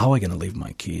he said, how am I going to leave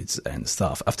my kids and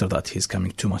stuff? After that, he's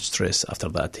coming too much stress. After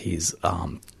that, he's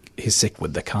sick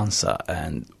with the cancer,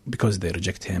 and because they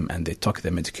reject him and they took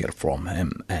the Medicare from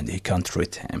him and he can't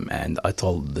treat him. And I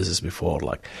told this is before,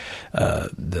 like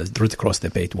the Red Cross, they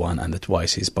paid one and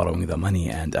twice he's borrowing the money.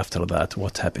 And after that,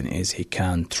 what happened is he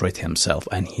can't treat himself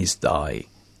and he's die.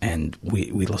 And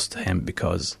we lost him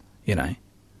because,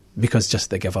 because just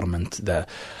the government,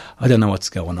 I don't know what's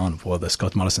going on for the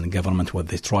Scott Morrison government, what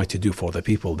they try to do for the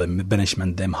people, they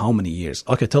punishment them how many years?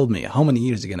 Okay, tell me, how many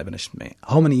years are you going to punish me?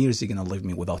 How many years are you going to leave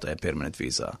me without a permanent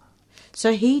visa?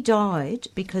 So he died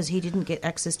because he didn't get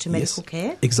access to medical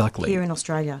care? Exactly. Here in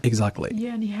Australia? Exactly.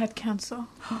 Yeah, and he had cancer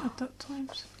at that time.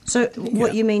 So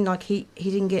what you mean, like he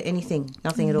didn't get anything,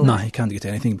 nothing at all? No, he can't get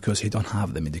anything because he don't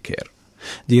have the Medicare.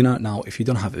 Do you know now, if you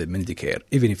don't have the Medicare,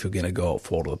 even if you're going to go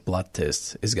for the blood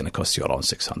test, it's going to cost you around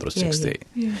 $660.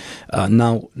 Yeah.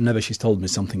 Now, Neva, she's told me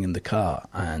something in the car,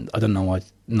 and I don't know why.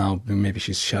 Now, maybe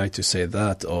she's shy to say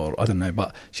that, or I don't know,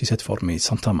 but she said for me,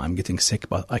 sometimes I'm getting sick,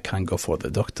 but I can't go for the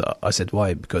doctor. I said,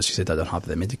 why? Because she said, I don't have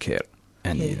the Medicare.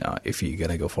 And, if you're going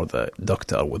to go for the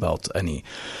doctor without any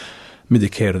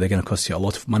Medicare, they're going to cost you a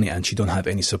lot of money, and she don't have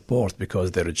any support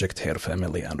because they reject her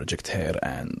family and reject her,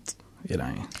 and...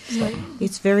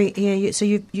 It's very so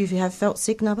you have felt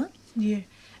sick, Naba? Yeah,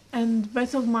 and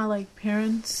both of my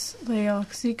parents, they are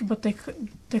sick, but they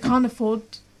can't afford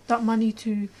that money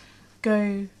to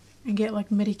go and get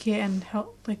Medicare and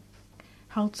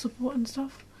health support and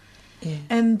stuff. Yeah,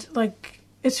 and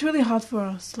it's really hard for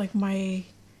us. My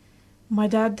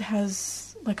dad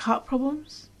has heart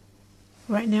problems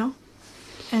right now,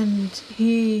 and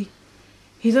he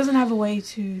doesn't have a way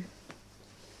to.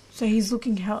 So he's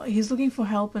looking for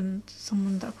help and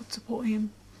someone that could support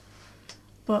him.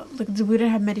 But we don't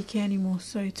have Medicare anymore,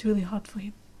 so it's really hard for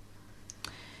him.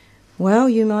 Well,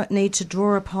 you might need to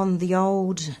draw upon the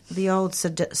old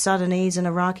Sudanese and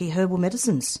Iraqi herbal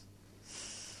medicines.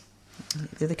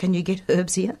 Can you get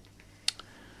herbs here?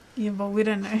 Yeah, but we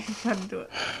don't know how to do it.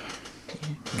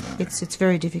 Yeah. It's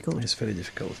very difficult. It's very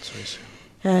difficult.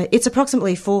 It's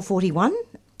approximately 4:41.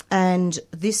 And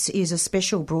this is a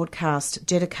special broadcast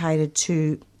dedicated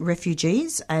to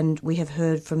refugees, and we have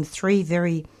heard from 3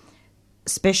 very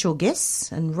special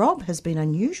guests, and Rob has been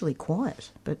unusually quiet,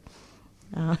 but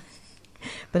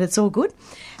it's all good.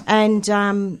 And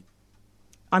I'm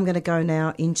going to go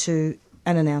now into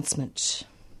an announcement.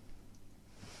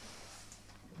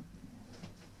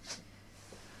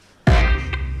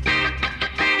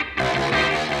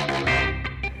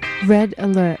 Red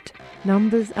alert.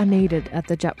 Numbers are needed at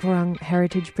the Djab Wurrung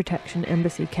Heritage Protection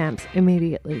Embassy camps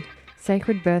immediately.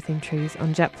 Sacred birthing trees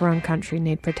on Djab Wurrung country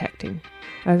need protecting.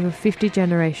 Over 50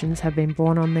 generations have been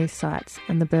born on these sites,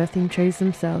 and the birthing trees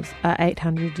themselves are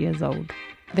 800 years old.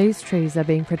 These trees are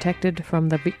being protected from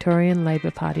the Victorian Labor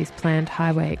Party's planned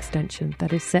highway extension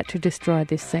that is set to destroy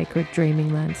this sacred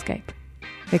dreaming landscape.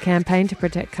 The campaign to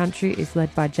protect country is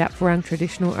led by Djab Wurrung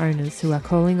traditional owners who are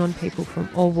calling on people from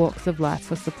all walks of life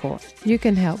for support. You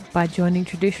can help by joining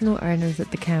traditional owners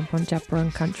at the camp on Djab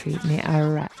Wurrung country near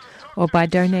Ararat, or by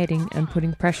donating and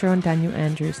putting pressure on Daniel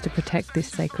Andrews to protect this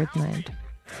sacred land.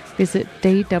 Visit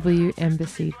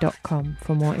dwembassy.com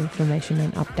for more information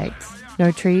and updates.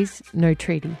 No trees, no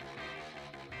treaty.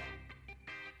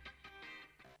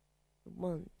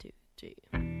 1, 2, 3.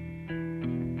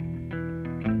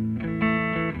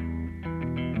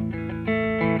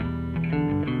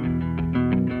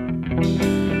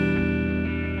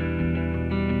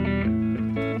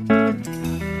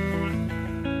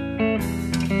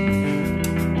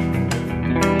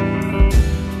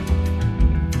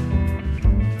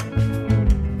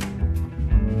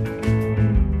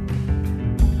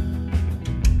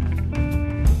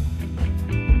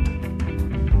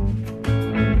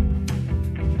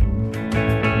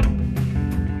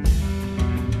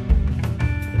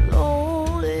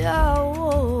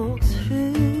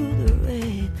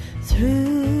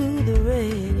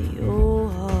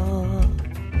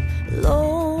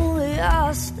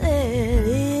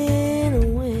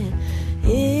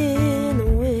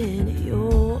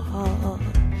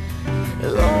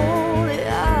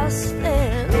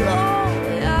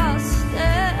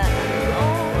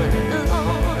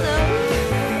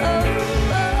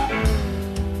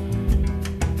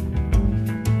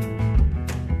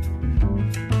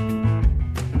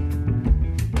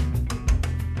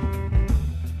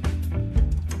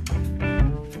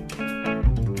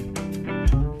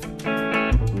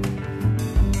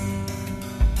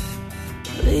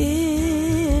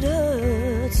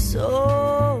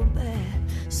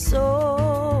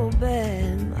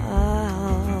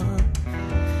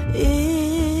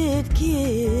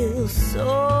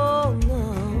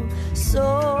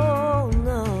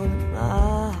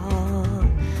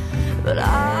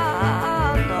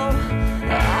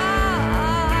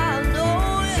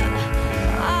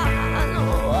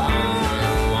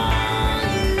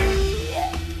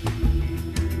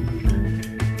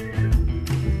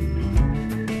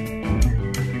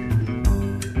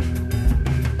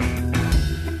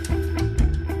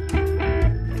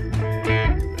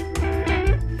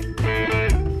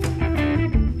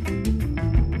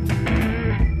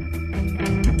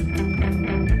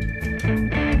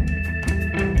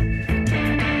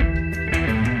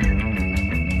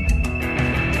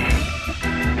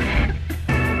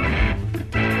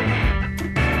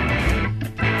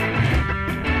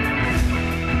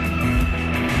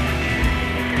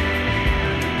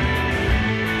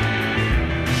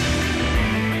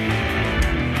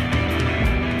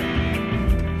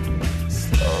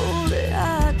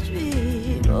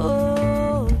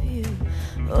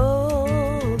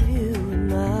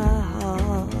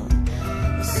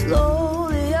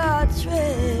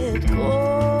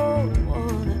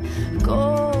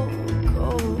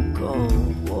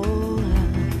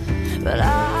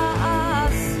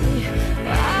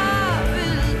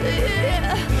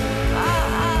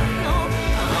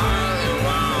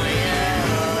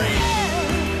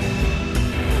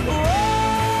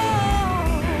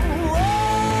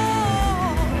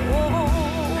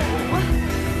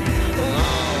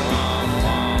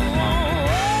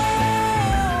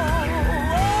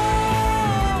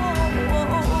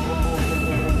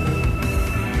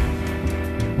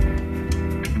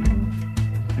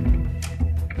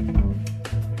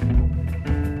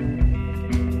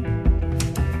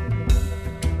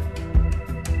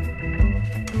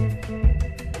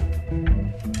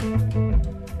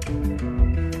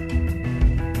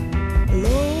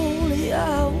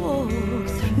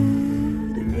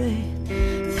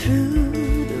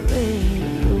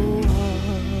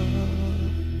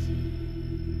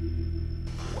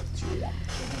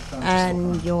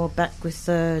 you're back with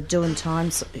the Doing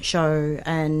Times show,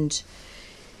 and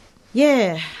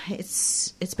yeah,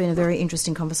 it's been a very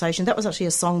interesting conversation. That was actually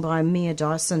a song by Mia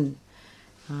Dyson.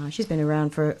 She's been around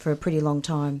for a pretty long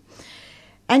time.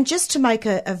 And just to make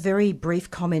a very brief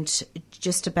comment,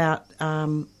 just about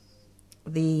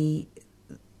the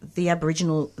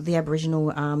Aboriginal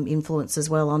influence as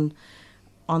well on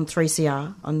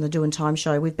 3CR, on the Doing Time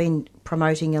show. We've been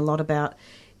promoting a lot about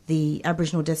the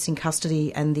Aboriginal deaths in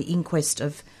custody and the inquest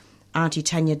of Auntie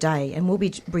Tanya Day, and we'll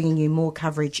be bringing you more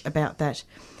coverage about that.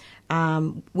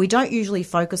 We don't usually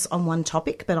focus on one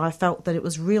topic, but I felt that it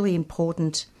was really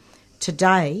important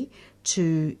today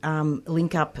to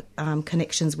link up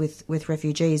connections with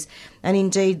refugees. And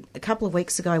indeed, a couple of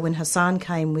weeks ago when Hassan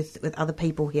came with other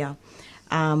people here,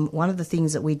 one of the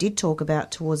things that we did talk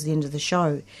about towards the end of the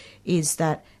show is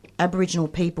that Aboriginal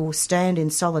people stand in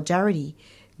solidarity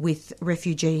with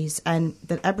refugees, and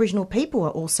that Aboriginal people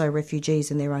are also refugees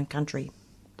in their own country.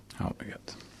 Oh my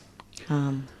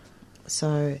God.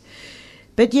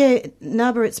 But yeah,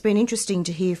 Naba, it's been interesting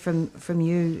to hear from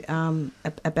you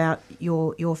about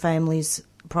your family's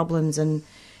problems and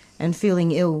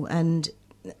feeling ill, and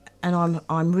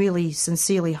I'm really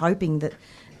sincerely hoping that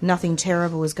nothing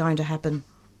terrible is going to happen,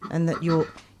 and that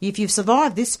if you've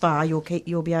survived this far, you'll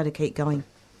be able to keep going.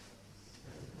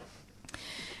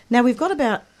 Now we've got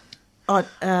about.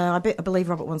 I believe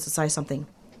Robert wants to say something.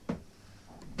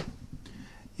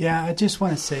 Yeah, I just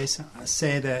want to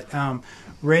say that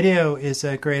radio is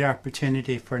a great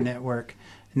opportunity for network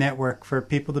for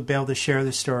people to be able to share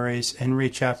their stories and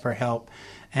reach out for help.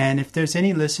 And if there's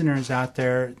any listeners out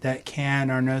there that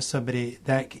can or know somebody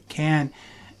that can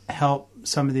help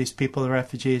some of these people, the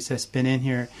refugees that's been in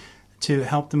here, to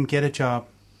help them get a job,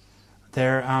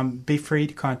 be free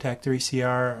to contact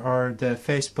 3CR or the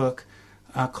Facebook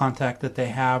contact that they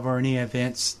have, or any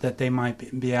events that they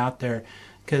might be out there,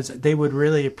 because they would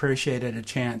really appreciate it, a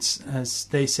chance. As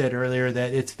they said earlier,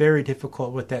 that it's very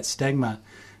difficult with that stigma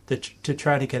to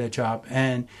try to get a job.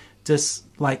 And just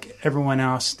like everyone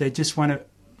else, they just want to,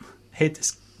 hate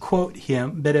to quote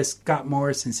him, but as Scott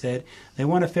Morrison said, they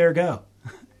want a fair go.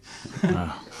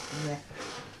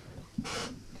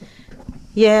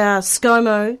 Yeah,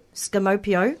 Scamopio,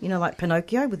 like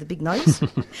Pinocchio with the big nose.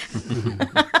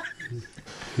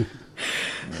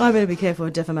 I better be careful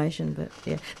with defamation, but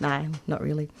yeah, no, not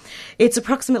really. It's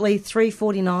approximately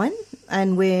 3:49,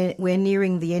 and we're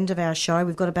nearing the end of our show.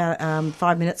 We've got about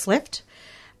 5 minutes left.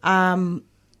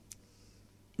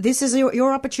 This is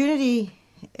your opportunity,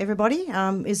 everybody.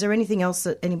 Is there anything else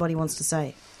that anybody wants to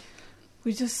say?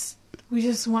 We just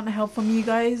want help from you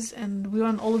guys, and we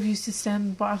want all of you to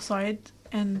stand by our side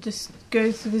and just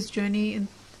go through this journey.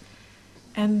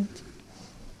 And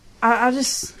I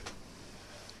just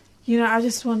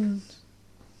want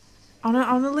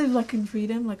to live like in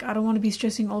freedom. Like, I don't want to be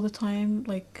stressing all the time.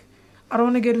 Like, I don't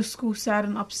want to go to school sad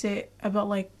and upset about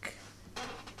like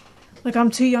I'm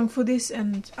too young for this,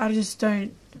 and I just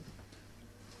don't.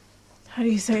 How do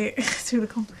you say it? It's too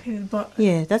complicated, but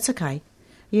yeah, that's okay.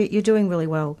 You're doing really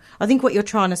well. I think what you're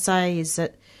trying to say is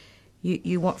that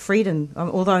you want freedom,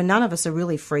 although none of us are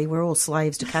really free. We're all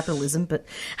slaves to capitalism, but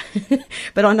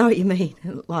but I know what you mean.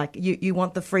 Like, you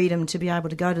want the freedom to be able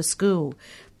to go to school,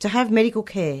 to have medical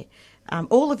care,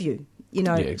 all of you,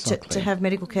 Yeah, exactly. to have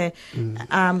medical care,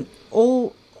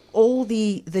 all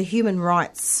the human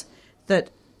rights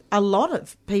that a lot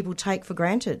of people take for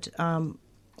granted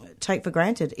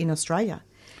in Australia.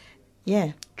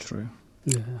 Yeah. True.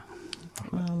 Yeah.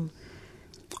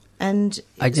 And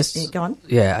I just go on.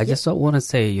 Yeah, I just want to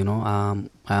say,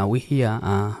 we here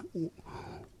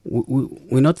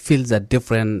we not feel that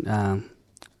different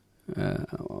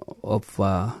of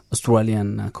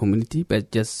Australian community, but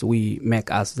just we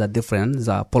make us the different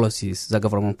the policies, the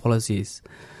government policies.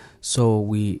 So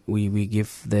we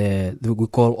give we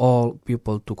call all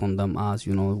people to condemn us,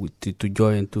 to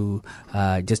join to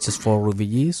Justice for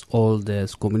Refugees, all the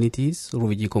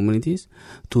refugee communities,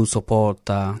 to support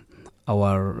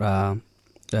our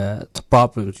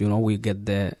problems. We get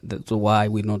so why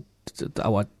we not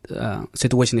our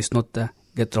situation is not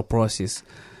get the process.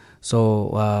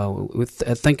 So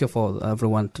thank you for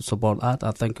everyone to support us.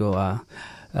 Thank you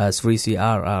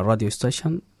 3CR radio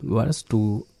station was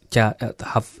to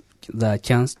have the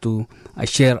chance to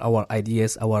share our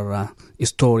ideas, our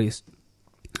stories,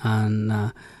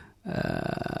 and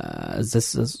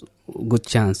this is a good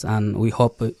chance, and we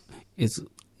hope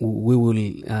we will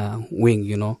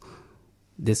win,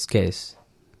 this case.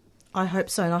 I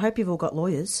hope so, and I hope you've all got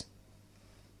lawyers.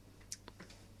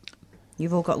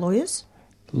 You've all got lawyers?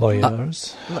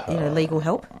 Lawyers? Legal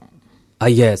help?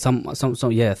 Some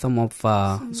of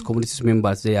community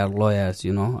members, they are lawyers,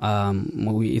 you know.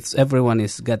 Everyone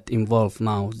is get involved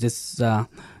now. This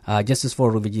Justice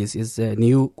for Refugees is a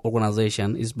new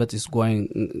organization, but it's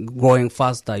growing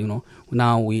faster, you know.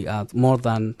 Now we have more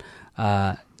than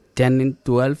 10,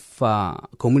 12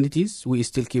 communities. We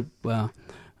still keep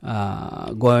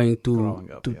going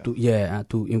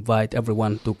to invite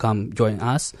everyone to come join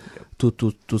us to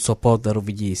support the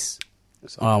refugees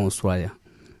around Australia.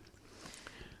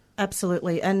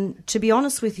 Absolutely. And to be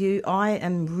honest with you, I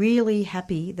am really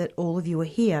happy that all of you are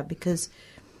here, because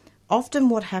often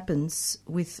what happens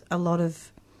with a lot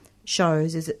of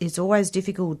shows is it's always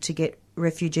difficult to get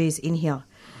refugees in here.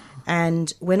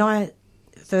 And when I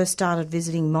first started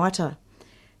visiting MITA,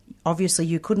 obviously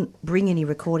you couldn't bring any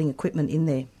recording equipment in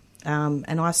there.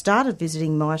 And I started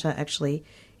visiting MITA actually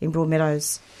in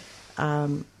Broadmeadows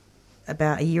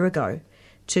about a year ago,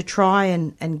 to try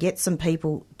and get some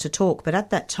people to talk. But at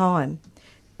that time,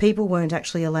 people weren't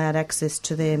actually allowed access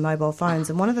to their mobile phones.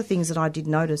 And one of the things that I did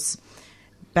notice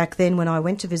back then when I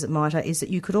went to visit MITA is that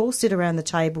you could all sit around the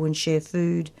table and share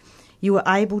food. You were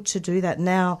able to do that.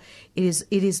 Now it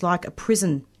is like a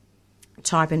prison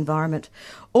type environment.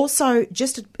 Also,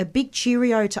 just a big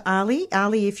cheerio to Ali.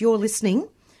 Ali, if you're listening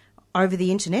over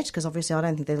the internet, because obviously I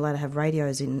don't think they're allowed to have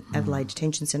radios in Adelaide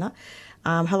Detention Centre.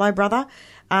 Hello, brother.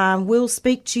 We'll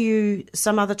speak to you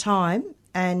some other time.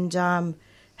 And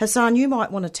Hassan, you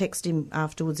might want to text him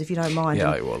afterwards if you don't mind.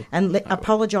 Yeah, I will. And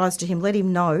apologise to him. Let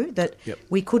him know that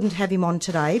we couldn't have him on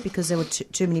today because there were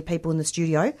too many people in the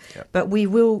studio. Yep. But we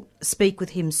will speak with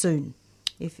him soon,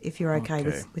 if you're okay.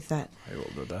 With that. I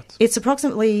will do that. It's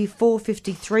approximately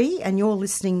 4:53 and you're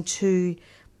listening to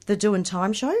the Doing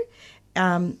Time Show.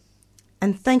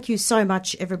 And thank you so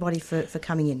much, everybody, for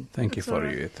coming in. Thank you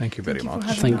Thank you very much.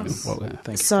 Thank you.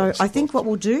 So I think what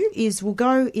we'll do is we'll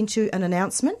go into an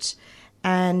announcement,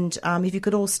 and if you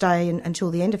could all stay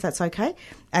until the end, if that's okay,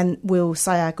 and we'll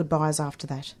say our goodbyes after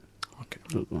that.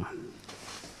 Okay.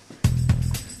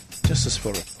 Justice for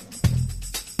it.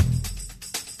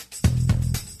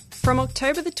 From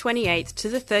October the 28th to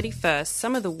the 31st,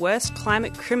 some of the worst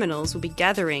climate criminals will be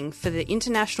gathering for the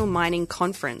International Mining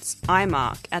Conference,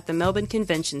 IMARC, at the Melbourne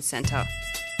Convention Centre.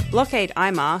 Blockade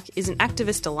IMARC is an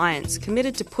activist alliance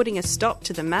committed to putting a stop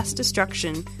to the mass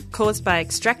destruction caused by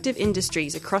extractive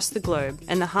industries across the globe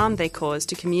and the harm they cause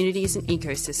to communities and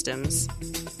ecosystems.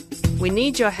 We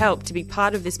need your help to be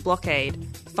part of this blockade.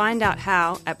 Find out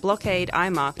how at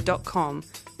blockadeimarc.com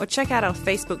or check out our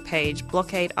Facebook page,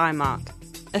 Blockade IMARC.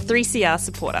 A 3CR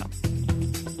supporter.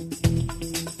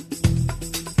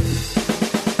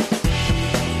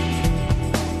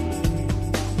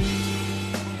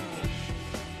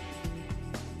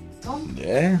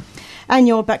 Yeah. And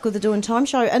you're back with the Doing Time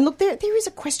Show. And look, there is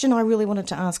a question I really wanted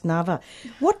to ask Nava.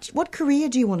 What career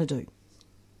do you want to do?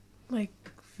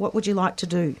 What would you like to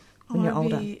do when you're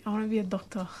older? I want to be a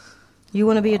doctor. You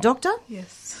want to be a doctor?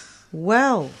 Yes.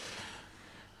 Well,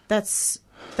 that's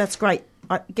great.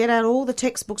 Get out all the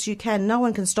textbooks you can. No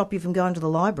one can stop you from going to the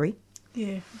library.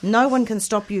 Yeah. No one can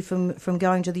stop you from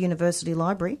going to the university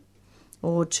library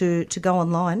or to go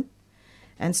online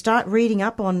and start reading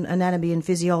up on anatomy and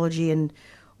physiology and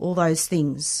all those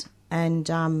things. And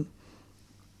I'm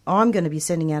going to be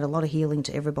sending out a lot of healing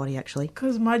to everybody, actually.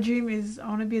 Because my dream is I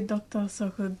want to be a doctor so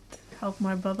I could help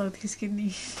my brother with his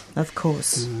kidney. Of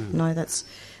course. No, that's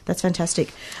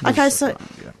fantastic. Okay, so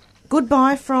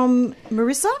goodbye from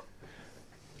Marissa.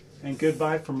 And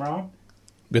goodbye from Rob.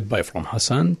 Goodbye from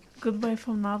Hassan. Goodbye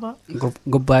from Nava.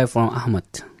 Goodbye from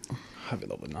Ahmed. Have a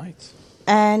lovely night.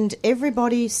 And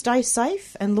everybody stay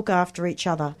safe and look after each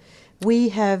other. We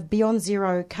have Beyond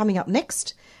Zero coming up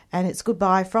next, and it's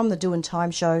goodbye from the Doing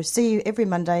Time Show. See you every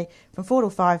Monday from 4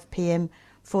 to 5 p.m.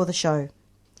 for the show.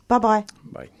 Bye-bye.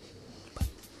 Bye.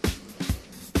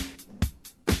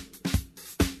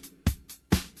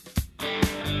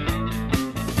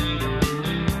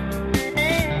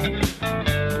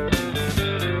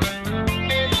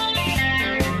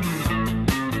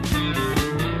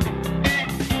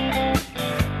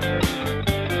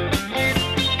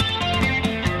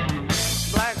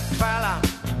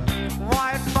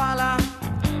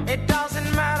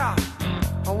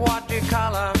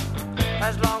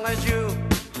 As long as you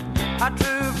are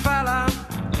true fella,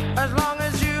 as long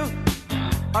as you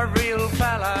are real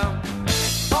fella.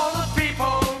 All the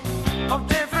people of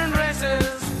different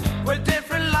races with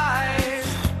different lives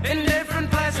in different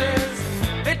places.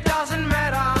 It doesn't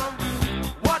matter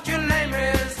what your name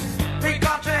is. We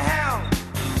got to have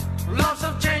lots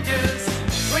of changes.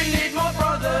 We need more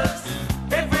brothers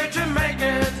if we're to make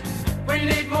it. We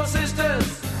need more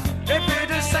sisters if we're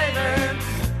to save it.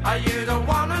 Are you the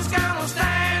one who's gonna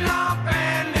stand up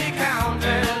and be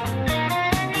counted?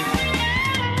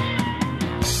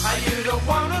 Are you the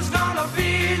one who's gonna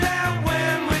be there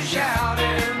when we're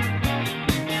shouting?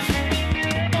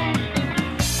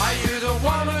 Are you the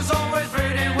one who's always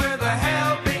ready with a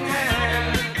helping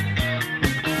hand?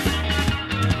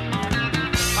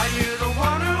 Are you the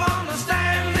one who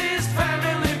understands this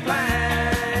family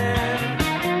plan?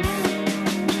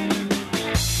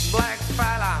 Black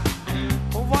fella,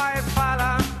 white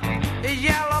fella,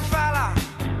 yellow fella,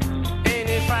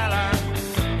 any fella,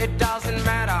 it doesn't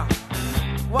matter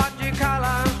what you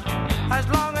color, as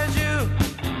long as you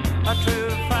a true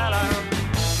fella.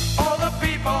 All the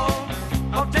people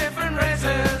of different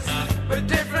races, with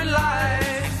different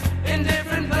lives, in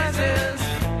different places,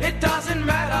 it doesn't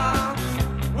matter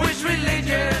which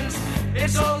religions,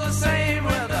 it's all the same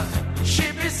where the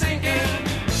ship is sinking.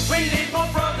 We need more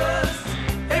brothers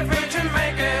if we're to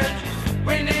make it.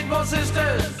 We need more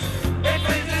sisters if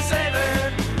we're to save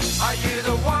it. Are you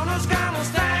the one who's gonna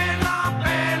stand up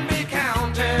and be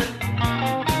counted?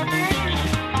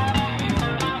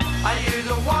 Are you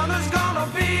the one who's gonna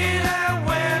be there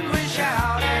when we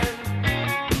shout it?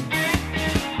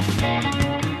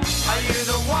 Are you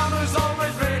the one who's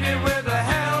always ready with a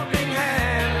helping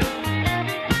hand?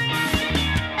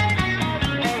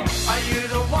 Are you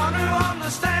the one who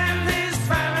understands this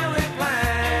family plan?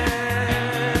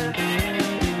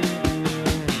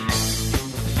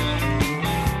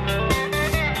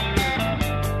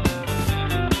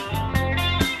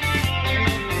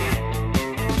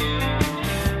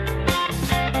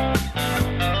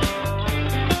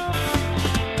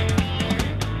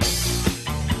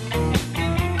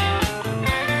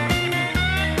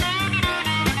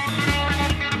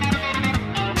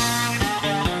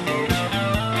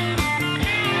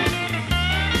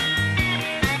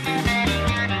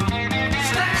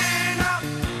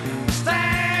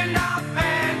 Stand up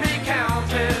and be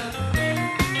counted.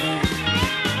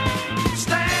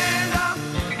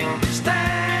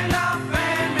 Stand up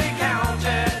and be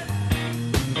counted.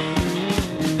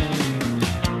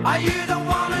 Are you the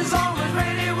one who's always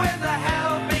ready with a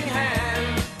helping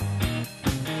hand?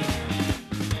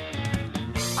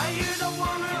 Are you the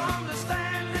one who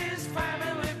understands this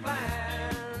family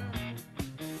plan?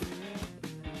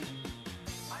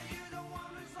 Are you the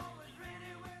one who's always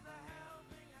ready with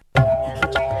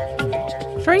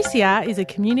a 3CR is a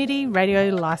community radio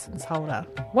licence holder.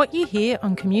 What you hear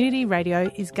on community radio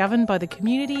is governed by the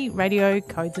Community Radio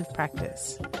Codes of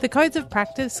Practice. The Codes of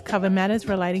Practice cover matters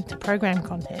relating to program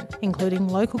content, including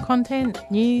local content,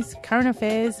 news, current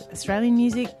affairs, Australian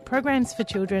music, programs for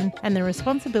children, and the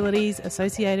responsibilities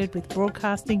associated with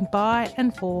broadcasting by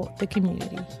and for the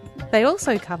community. They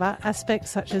also cover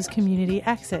aspects such as community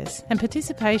access and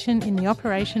participation in the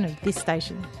operation of this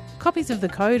station. Copies of the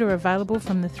code are available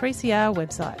from the 3CR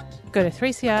website. Go to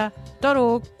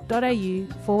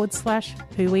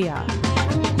 3cr.org.au/who we are.